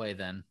propagate that way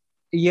then.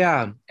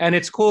 Yeah, and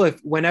it's cool if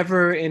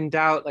whenever in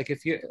doubt, like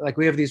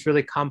we have these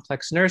really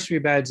complex nursery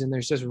beds and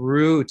there's just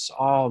roots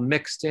all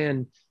mixed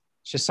in.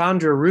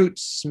 Schisandra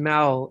roots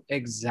smell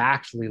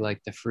exactly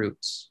like the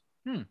fruits.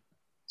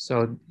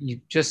 So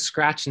you just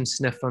scratch and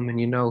sniff them and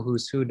you know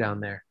who's who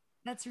down there.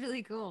 That's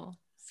really cool.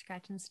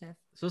 Scratch and sniff.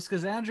 So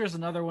Schizandra is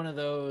another one of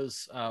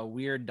those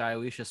weird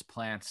dioecious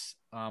plants.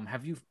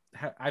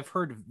 I've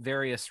heard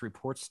various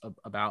reports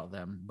about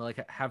them, but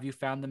like, have you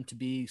found them to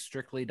be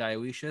strictly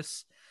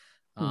dioecious,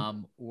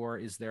 or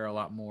is there a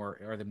lot more?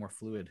 Are they more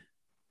fluid?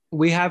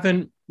 We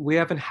haven't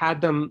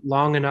had them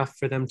long enough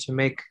for them to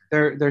make.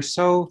 They're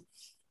so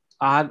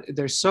odd.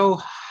 They're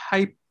so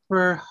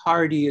super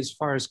hardy as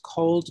far as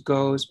cold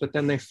goes, but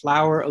then they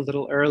flower a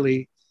little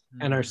early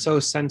and are so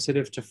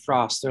sensitive to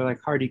frost. They're like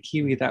hardy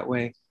kiwi that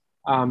way.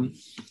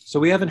 So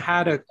we haven't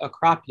had a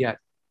crop yet.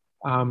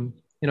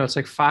 It's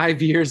like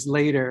 5 years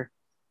later,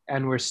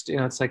 and we're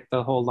still, it's like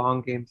the whole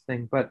long game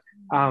thing. But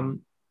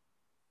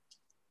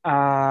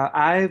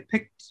I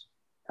picked,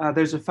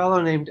 there's a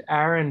fellow named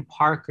Aaron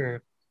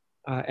Parker,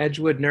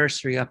 Edgewood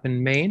Nursery up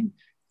in Maine,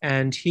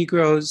 and he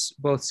grows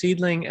both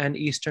seedling and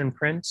Eastern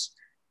Prince.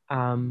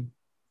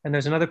 And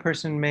there's another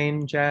person in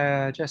Maine,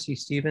 Jesse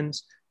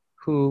Stevens,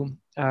 who,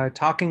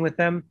 talking with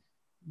them,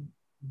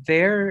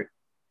 their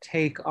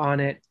take on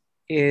it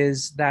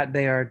is that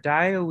they are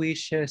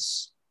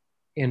dioecious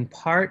in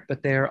part,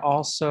 but they are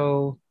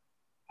also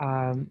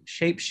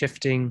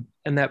shape-shifting,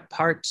 and that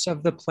parts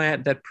of the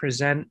plant that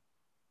present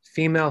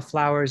female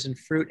flowers and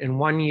fruit in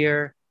one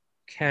year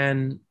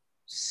can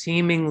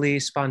seemingly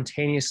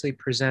spontaneously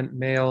present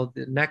male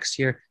the next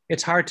year.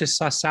 It's hard to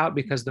suss out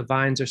because the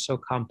vines are so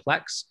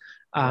complex.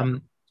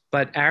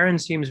 But Aaron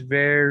seems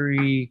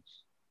very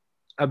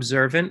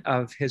observant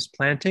of his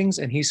plantings,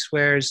 and he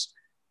swears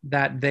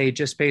that they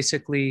just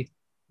basically,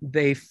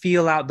 they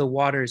feel out the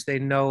waters. They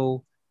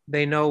know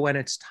when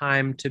it's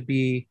time to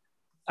be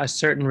a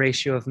certain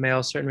ratio of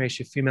male, certain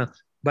ratio of female.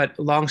 But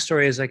long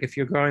story is, like, if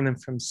you're growing them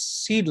from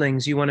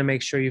seedlings, you want to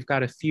make sure you've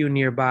got a few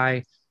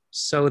nearby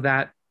so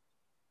that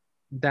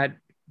that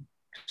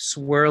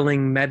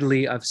swirling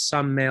medley of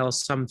some male,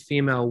 some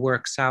female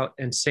works out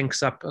and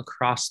syncs up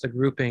across the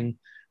grouping.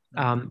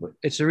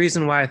 It's the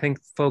reason why I think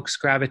folks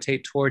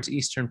gravitate towards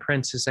Eastern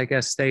Prince is, I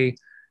guess, they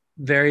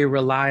very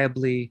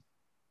reliably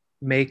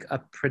make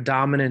a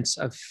predominance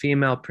of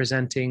female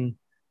presenting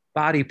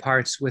body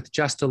parts with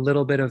just a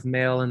little bit of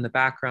male in the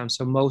background.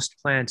 So most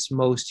plants,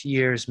 most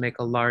years make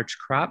a large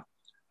crop.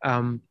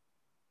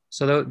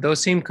 So those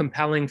seem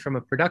compelling from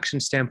a production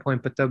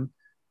standpoint, but the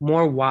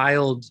more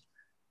wild,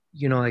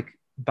 like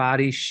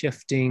body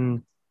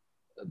shifting,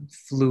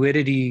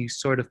 fluidity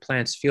sort of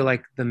plants feel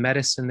like the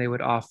medicine they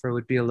would offer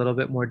would be a little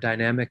bit more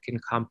dynamic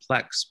and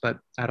complex, but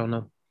I don't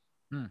know.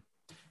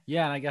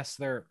 Yeah, and I guess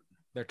they're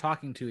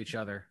talking to each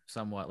other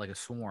somewhat like a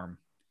swarm.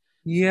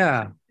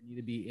 Yeah. So they need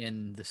to be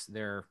in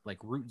their like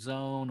root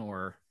zone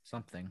or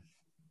something.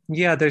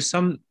 Yeah, there's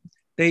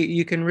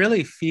you can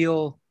really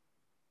feel,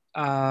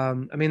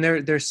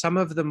 there's some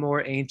of the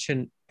more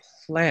ancient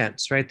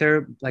plants, right?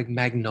 They're like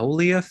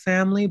Magnolia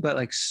family, but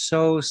like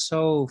so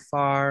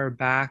far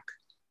back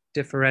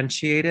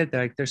differentiated.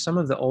 Like there's some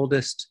of the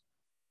oldest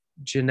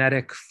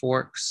genetic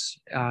forks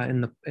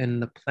in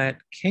the plant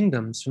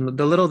kingdoms, from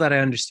the little that I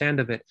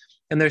understand of it.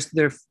 And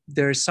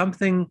there's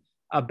something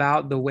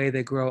about the way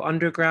they grow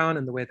underground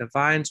and the way the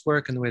vines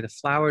work and the way the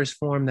flowers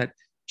form that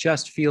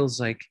just feels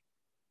like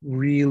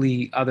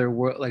really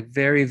otherworld, like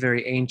very,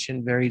 very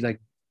ancient, very like,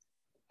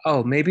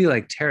 oh, maybe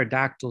like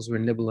pterodactyls were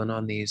nibbling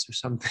on these or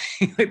something.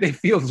 Like they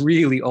feel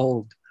really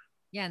old.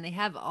 Yeah, and they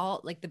have all,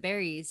 like, the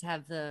berries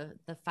have the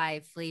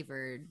five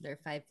flavored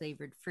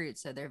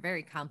fruits, so they're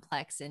very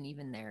complex, and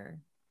even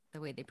the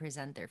way they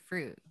present their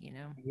fruit,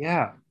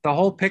 Yeah, the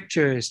whole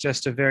picture is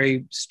just a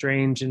very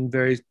strange and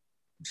very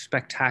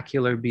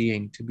spectacular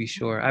being, to be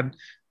sure.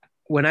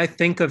 When I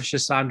think of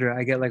Schisandra,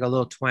 I get like a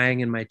little twang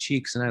in my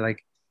cheeks, and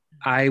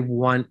I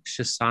want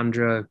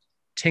Schisandra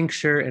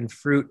tincture and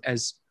fruit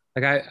as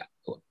like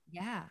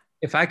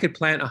if I could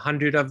plant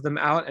 100 of them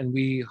out and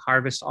we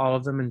harvest all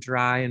of them and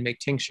dry and make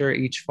tincture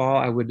each fall,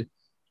 I would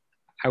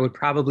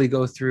probably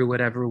go through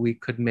whatever we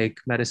could make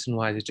medicine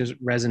wise. It just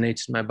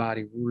resonates in my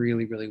body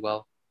really, really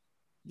well.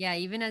 Yeah,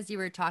 even as you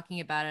were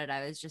talking about it,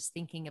 I was just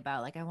thinking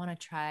about, like, I want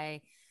to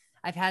try,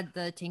 I've had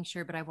the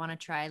tincture, but I want to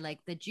try like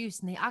the juice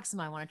and the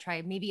oxima. I want to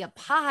try maybe a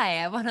pie.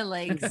 I want to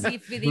like see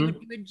if they would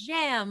do a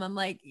jam. I'm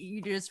like,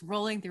 you're just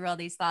rolling through all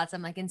these thoughts.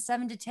 I'm like, in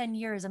 7 to 10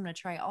 years, I'm going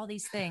to try all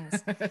these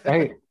things.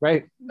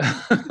 Right.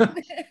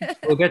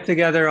 We'll get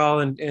together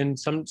all in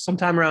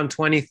sometime around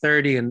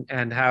 2030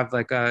 and have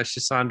like a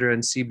Schisandra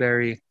and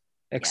Seaberry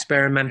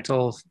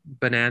experimental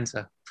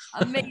bonanza.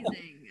 Amazing.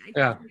 I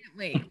can't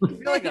wait.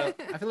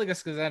 I feel like a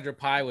Schisandra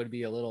pie would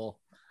be a little.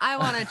 I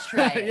want to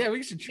try it. Yeah,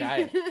 we should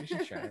try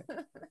it.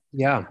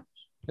 Yeah.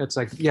 It's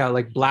like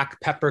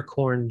black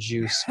peppercorn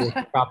juice with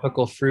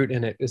tropical fruit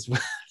in it is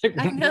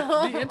I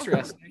know. Be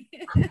interesting.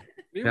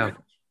 Yeah.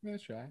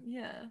 Let's try.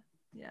 Yeah.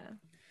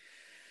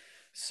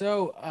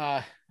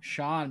 So,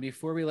 Sean,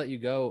 before we let you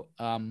go,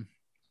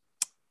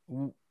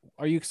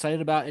 are you excited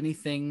about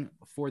anything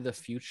for the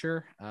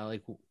future?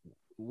 Like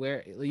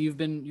where you've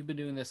been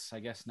doing this,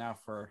 I guess, now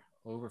for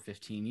over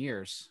 15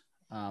 years,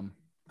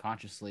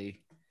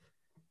 consciously.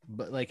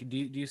 But like, do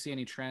you see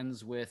any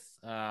trends with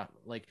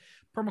like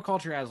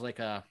permaculture as like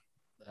a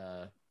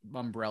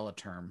umbrella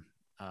term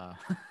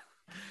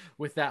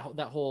with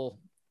that whole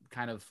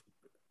kind of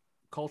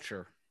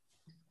culture?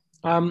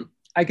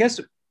 I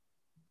guess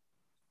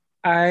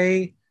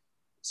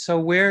so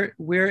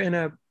we're in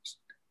a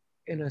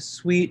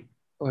sweet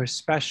or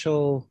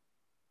special,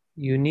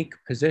 unique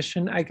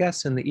position, I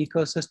guess, in the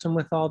ecosystem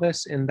with all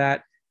this, in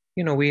that,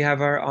 we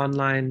have our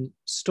online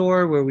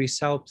store where we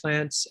sell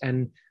plants,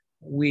 and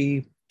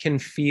we can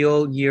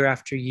feel year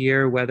after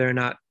year whether or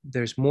not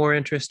there's more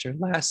interest or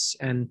less.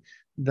 And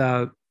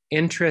the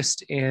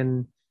interest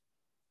in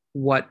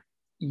what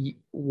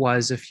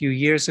was a few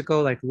years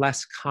ago like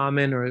less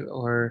common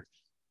or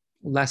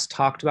less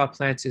talked about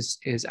plants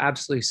is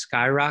absolutely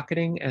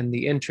skyrocketing. And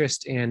the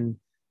interest in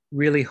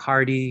really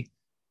hardy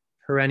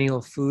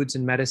perennial foods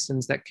and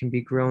medicines that can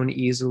be grown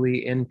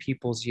easily in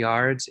people's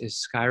yards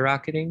is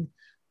skyrocketing.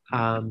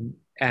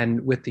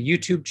 And with the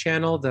YouTube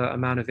channel, the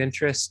amount of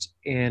interest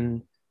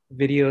in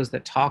videos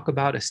that talk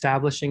about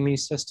establishing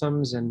these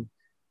systems and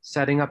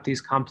setting up these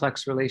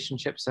complex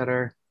relationships that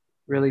are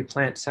really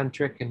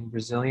plant-centric and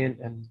resilient,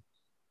 and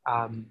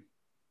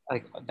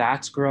like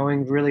that's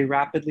growing really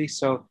rapidly.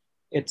 So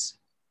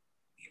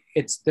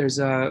there's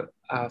a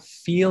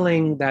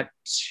feeling that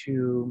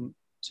to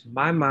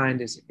my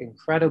mind is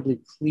incredibly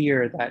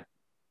clear that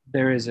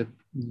there is a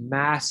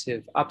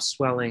massive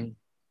upswelling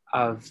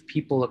of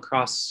people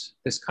across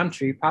this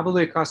country,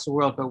 probably across the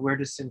world, but we're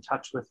just in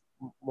touch with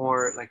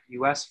more like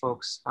US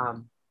folks,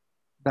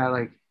 that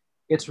like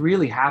it's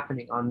really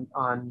happening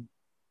on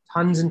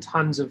tons and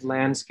tons of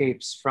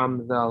landscapes,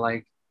 from the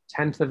like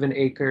 10th of an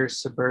acre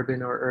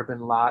suburban or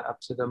urban lot up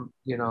to the,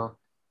 you know,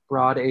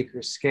 broad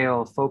acre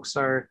scale. Folks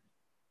are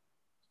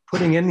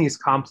putting in these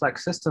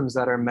complex systems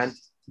that are meant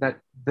that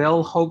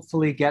they'll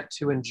hopefully get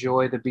to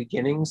enjoy the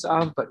beginnings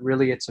of, but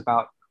really it's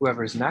about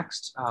whoever's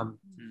next.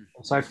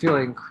 So I feel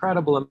an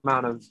incredible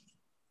amount of,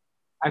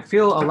 I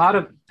feel a lot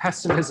of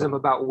pessimism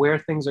about where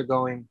things are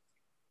going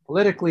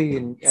politically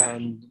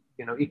and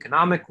you know,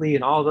 economically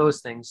and all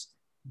those things,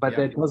 but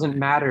that doesn't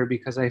matter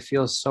because I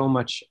feel so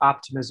much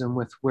optimism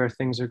with where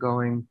things are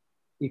going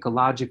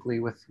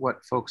ecologically with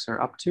what folks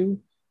are up to.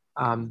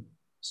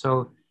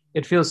 So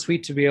it feels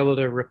sweet to be able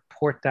to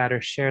report that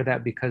or share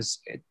that, because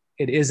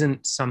it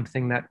isn't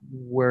something that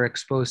we're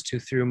exposed to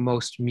through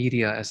most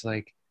media, as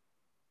like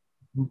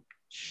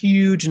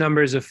huge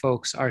numbers of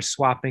folks are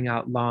swapping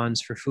out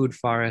lawns for food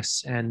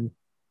forests and,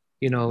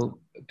 you know,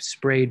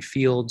 sprayed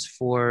fields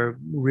for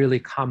really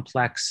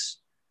complex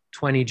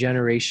 20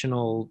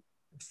 generational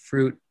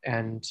fruit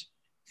and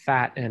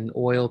fat and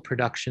oil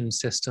production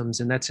systems.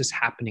 And that's just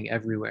happening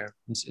everywhere.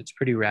 It's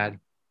pretty rad.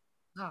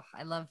 Oh,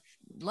 I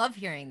love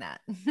hearing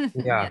that.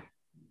 Yeah.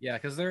 Yeah.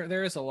 Cause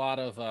there is a lot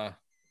of,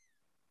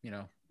 you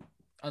know,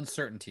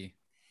 uncertainty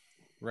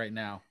right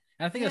now.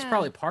 And I think that's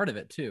probably part of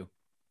it too.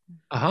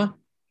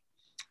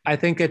 I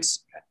think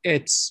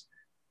it's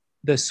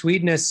the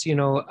sweetness, you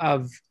know,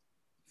 of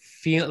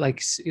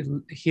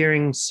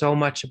hearing so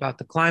much about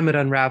the climate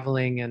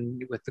unraveling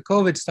and with the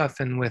COVID stuff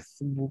and with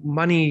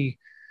money,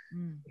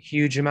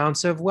 huge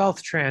amounts of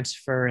wealth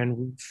transfer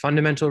and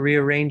fundamental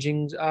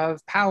rearranging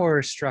of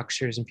power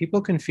structures. And people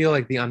can feel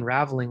like the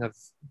unraveling of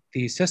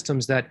these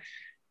systems that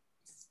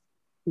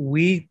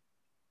we,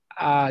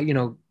 you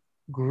know,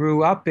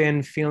 grew up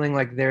in, feeling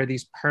like they're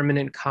these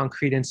permanent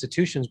concrete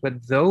institutions,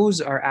 but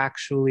those are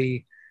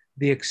actually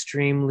the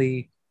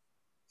extremely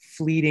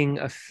fleeting,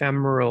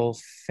 ephemeral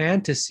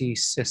fantasy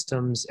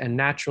systems, and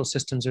natural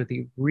systems are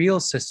the real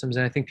systems.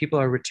 And I think people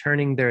are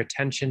returning their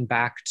attention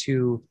back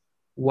to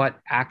what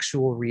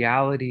actual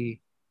reality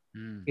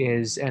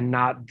is, and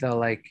not the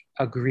like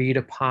agreed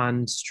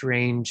upon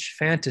strange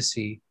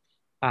fantasy.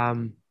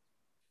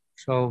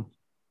 So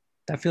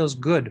that feels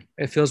good.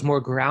 It feels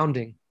more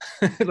grounding.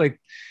 Like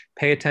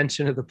pay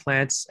attention to the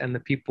plants and the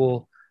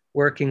people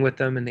working with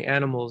them and the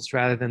animals,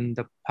 rather than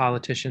the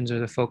politicians or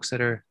the folks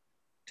that are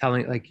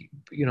telling, like,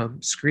 you know,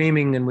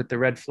 screaming and with the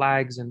red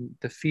flags and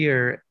the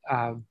fear.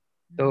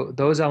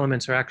 Those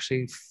elements are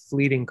actually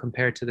fleeting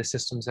compared to the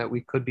systems that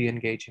we could be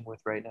engaging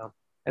with right now,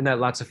 and that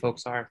lots of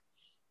folks are.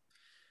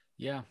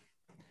 Yeah.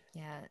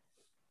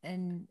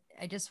 And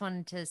I just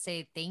wanted to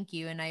say thank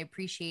you. And I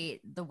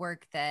appreciate the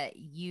work that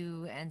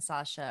you and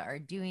Sasha are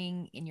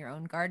doing in your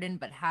own garden,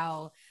 but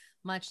how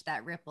much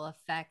that ripple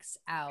affects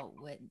out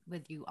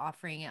with you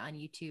offering it on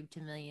YouTube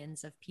to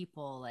millions of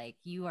people. Like,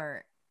 you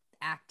are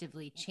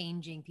actively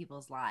changing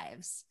people's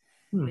lives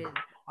with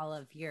all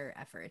of your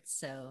efforts.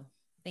 So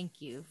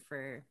thank you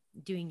for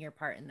doing your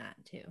part in that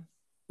too.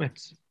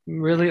 It's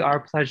really our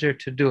pleasure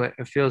to do it.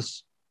 It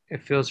feels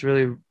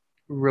really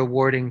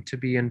rewarding to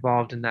be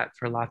involved in that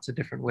for lots of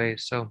different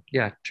ways. So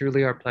yeah,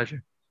 truly our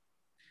pleasure.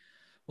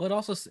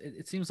 Well,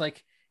 it seems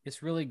like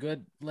it's really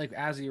good, like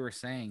as you were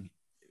saying,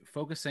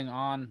 focusing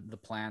on the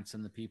plants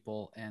and the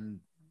people, and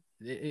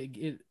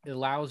it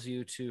allows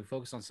you to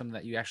focus on something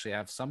that you actually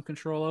have some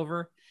control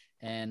over,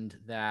 and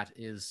that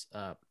is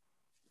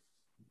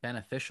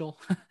beneficial.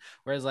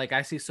 Whereas like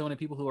I see so many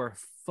people who are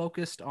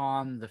focused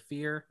on the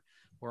fear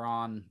or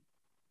on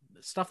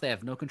stuff they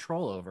have no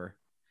control over,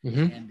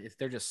 and if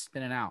they're just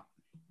spinning out.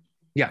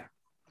 Yeah.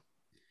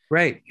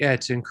 Right. Yeah.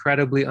 It's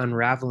incredibly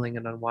unraveling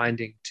and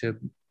unwinding to,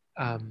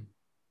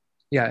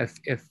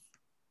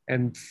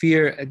 and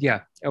fear.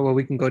 Yeah. Well,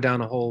 we can go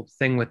down a whole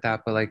thing with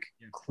that, but like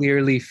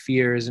clearly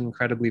fear is an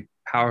incredibly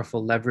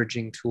powerful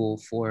leveraging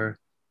tool for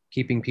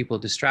keeping people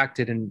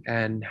distracted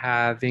and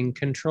having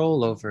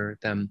control over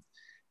them.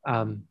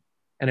 And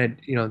it,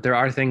 you know, there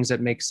are things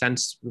that make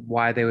sense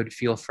why they would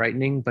feel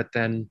frightening, but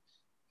then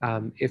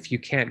if you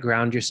can't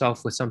ground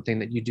yourself with something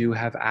that you do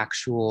have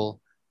actual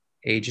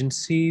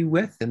agency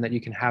with, and that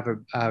you can have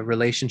a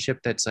relationship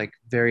that's like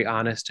very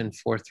honest and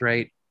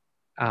forthright.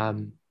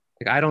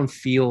 Like I don't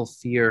feel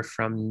fear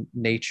from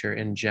nature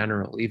in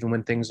general, even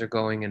when things are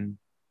going in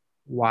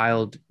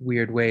wild,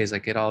 weird ways.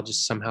 Like it all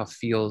just somehow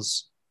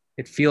feels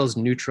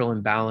neutral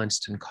and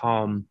balanced and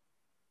calm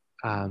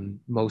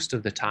most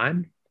of the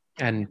time,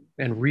 and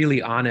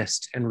really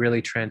honest and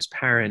really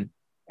transparent.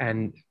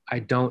 And I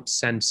don't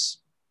sense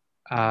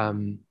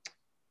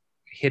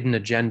hidden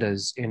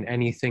agendas in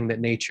anything that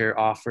nature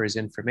offers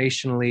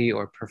informationally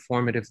or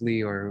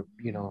performatively, or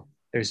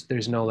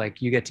there's no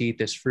like, you get to eat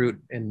this fruit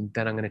and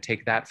then I'm going to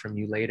take that from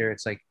you later.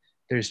 It's like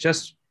there's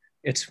just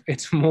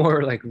it's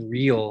more like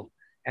real,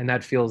 and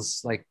that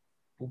feels like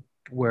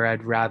where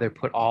I'd rather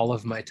put all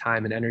of my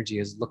time and energy,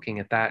 is looking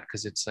at that,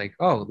 because it's like,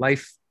 oh,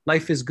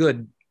 life is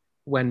good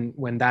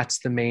when that's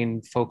the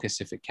main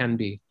focus, if it can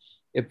be.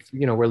 If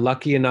we're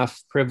lucky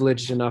enough,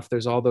 privileged enough,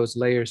 there's all those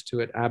layers to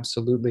it,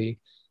 absolutely.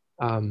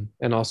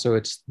 And also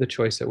it's the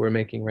choice that we're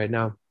making right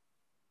now.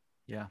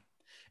 Yeah.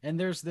 And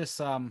there's this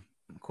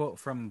quote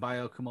from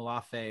Bayo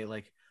Kumalafe,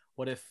 like,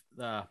 what if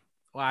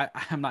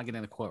I'm not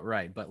getting the quote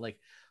right, but like,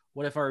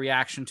 what if our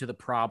reaction to the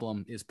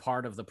problem is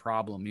part of the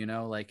problem,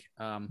 like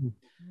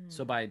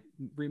so by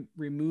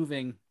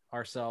removing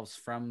ourselves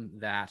from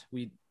that,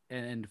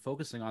 and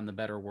focusing on the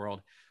better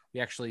world, we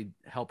actually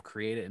help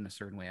create it in a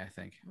certain way, I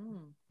think.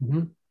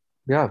 Mm-hmm.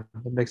 Yeah,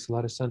 that makes a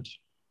lot of sense.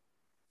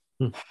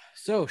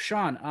 So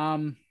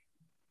Sean,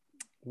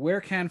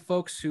 where can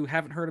folks who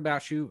haven't heard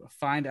about you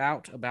find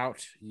out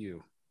about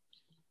you?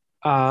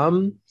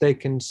 They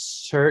can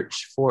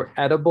search for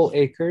Edible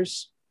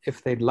Acres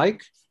if they'd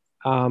like.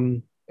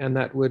 And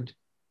that would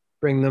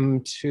bring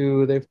them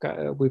to,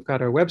 we've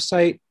got our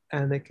website,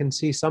 and they can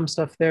see some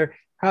stuff there.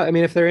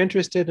 If they're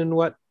interested in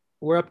what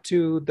we're up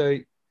to,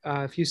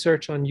 if you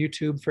search on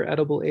YouTube for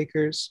Edible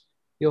Acres,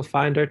 you'll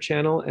find our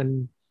channel,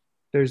 and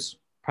there's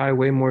probably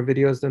way more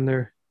videos than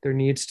there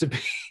needs to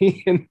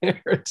be in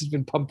there. It's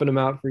been pumping them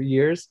out for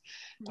years.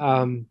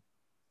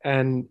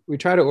 And we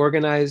try to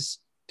organize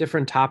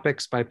different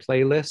topics by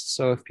playlists.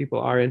 So if people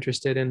are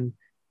interested in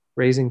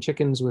raising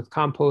chickens with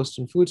compost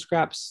and food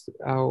scraps,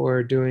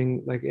 or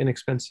doing like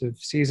inexpensive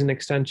season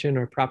extension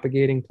or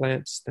propagating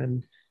plants,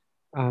 then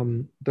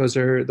those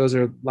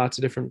are lots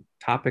of different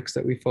topics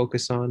that we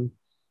focus on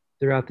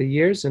throughout the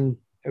years. And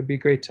it'd be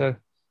great to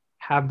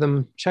have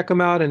them check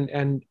them out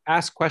and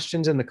ask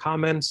questions in the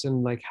comments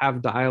and like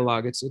have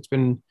dialogue. It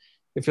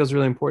feels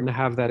really important to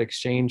have that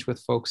exchange with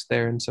folks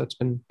there. And so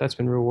that's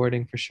been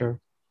rewarding for sure.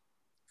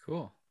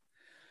 Cool.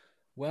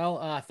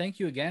 Well, thank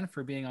you again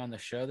for being on the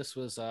show. This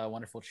was a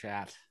wonderful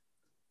chat.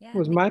 Yeah, it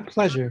was my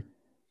pleasure.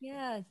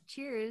 Yeah.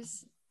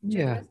 Cheers. Yeah.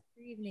 Enjoy the rest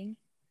of your evening.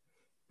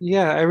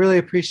 Yeah. I really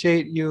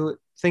appreciate you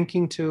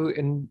thinking to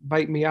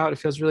invite me out. It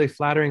feels really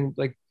flattering,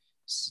 like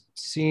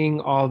seeing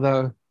all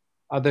the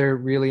other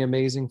really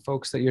amazing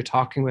folks that you're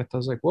talking with. I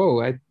was like,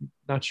 whoa, I'm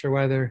not sure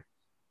why they're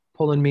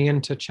pulling me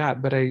in to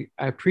chat, but I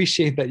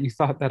appreciate that you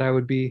thought that I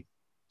would be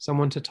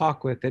someone to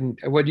talk with. And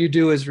what you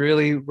do is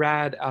really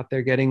rad out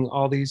there, getting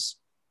all these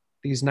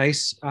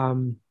nice,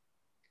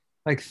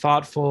 like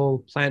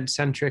thoughtful,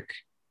 plant-centric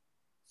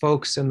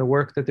folks, and the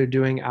work that they're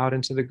doing out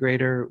into the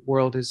greater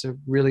world is a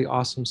really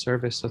awesome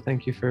service. So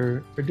thank you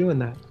for doing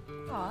that.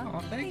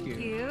 Oh, thank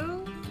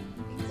you.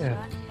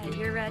 Yeah.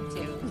 You're rad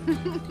too.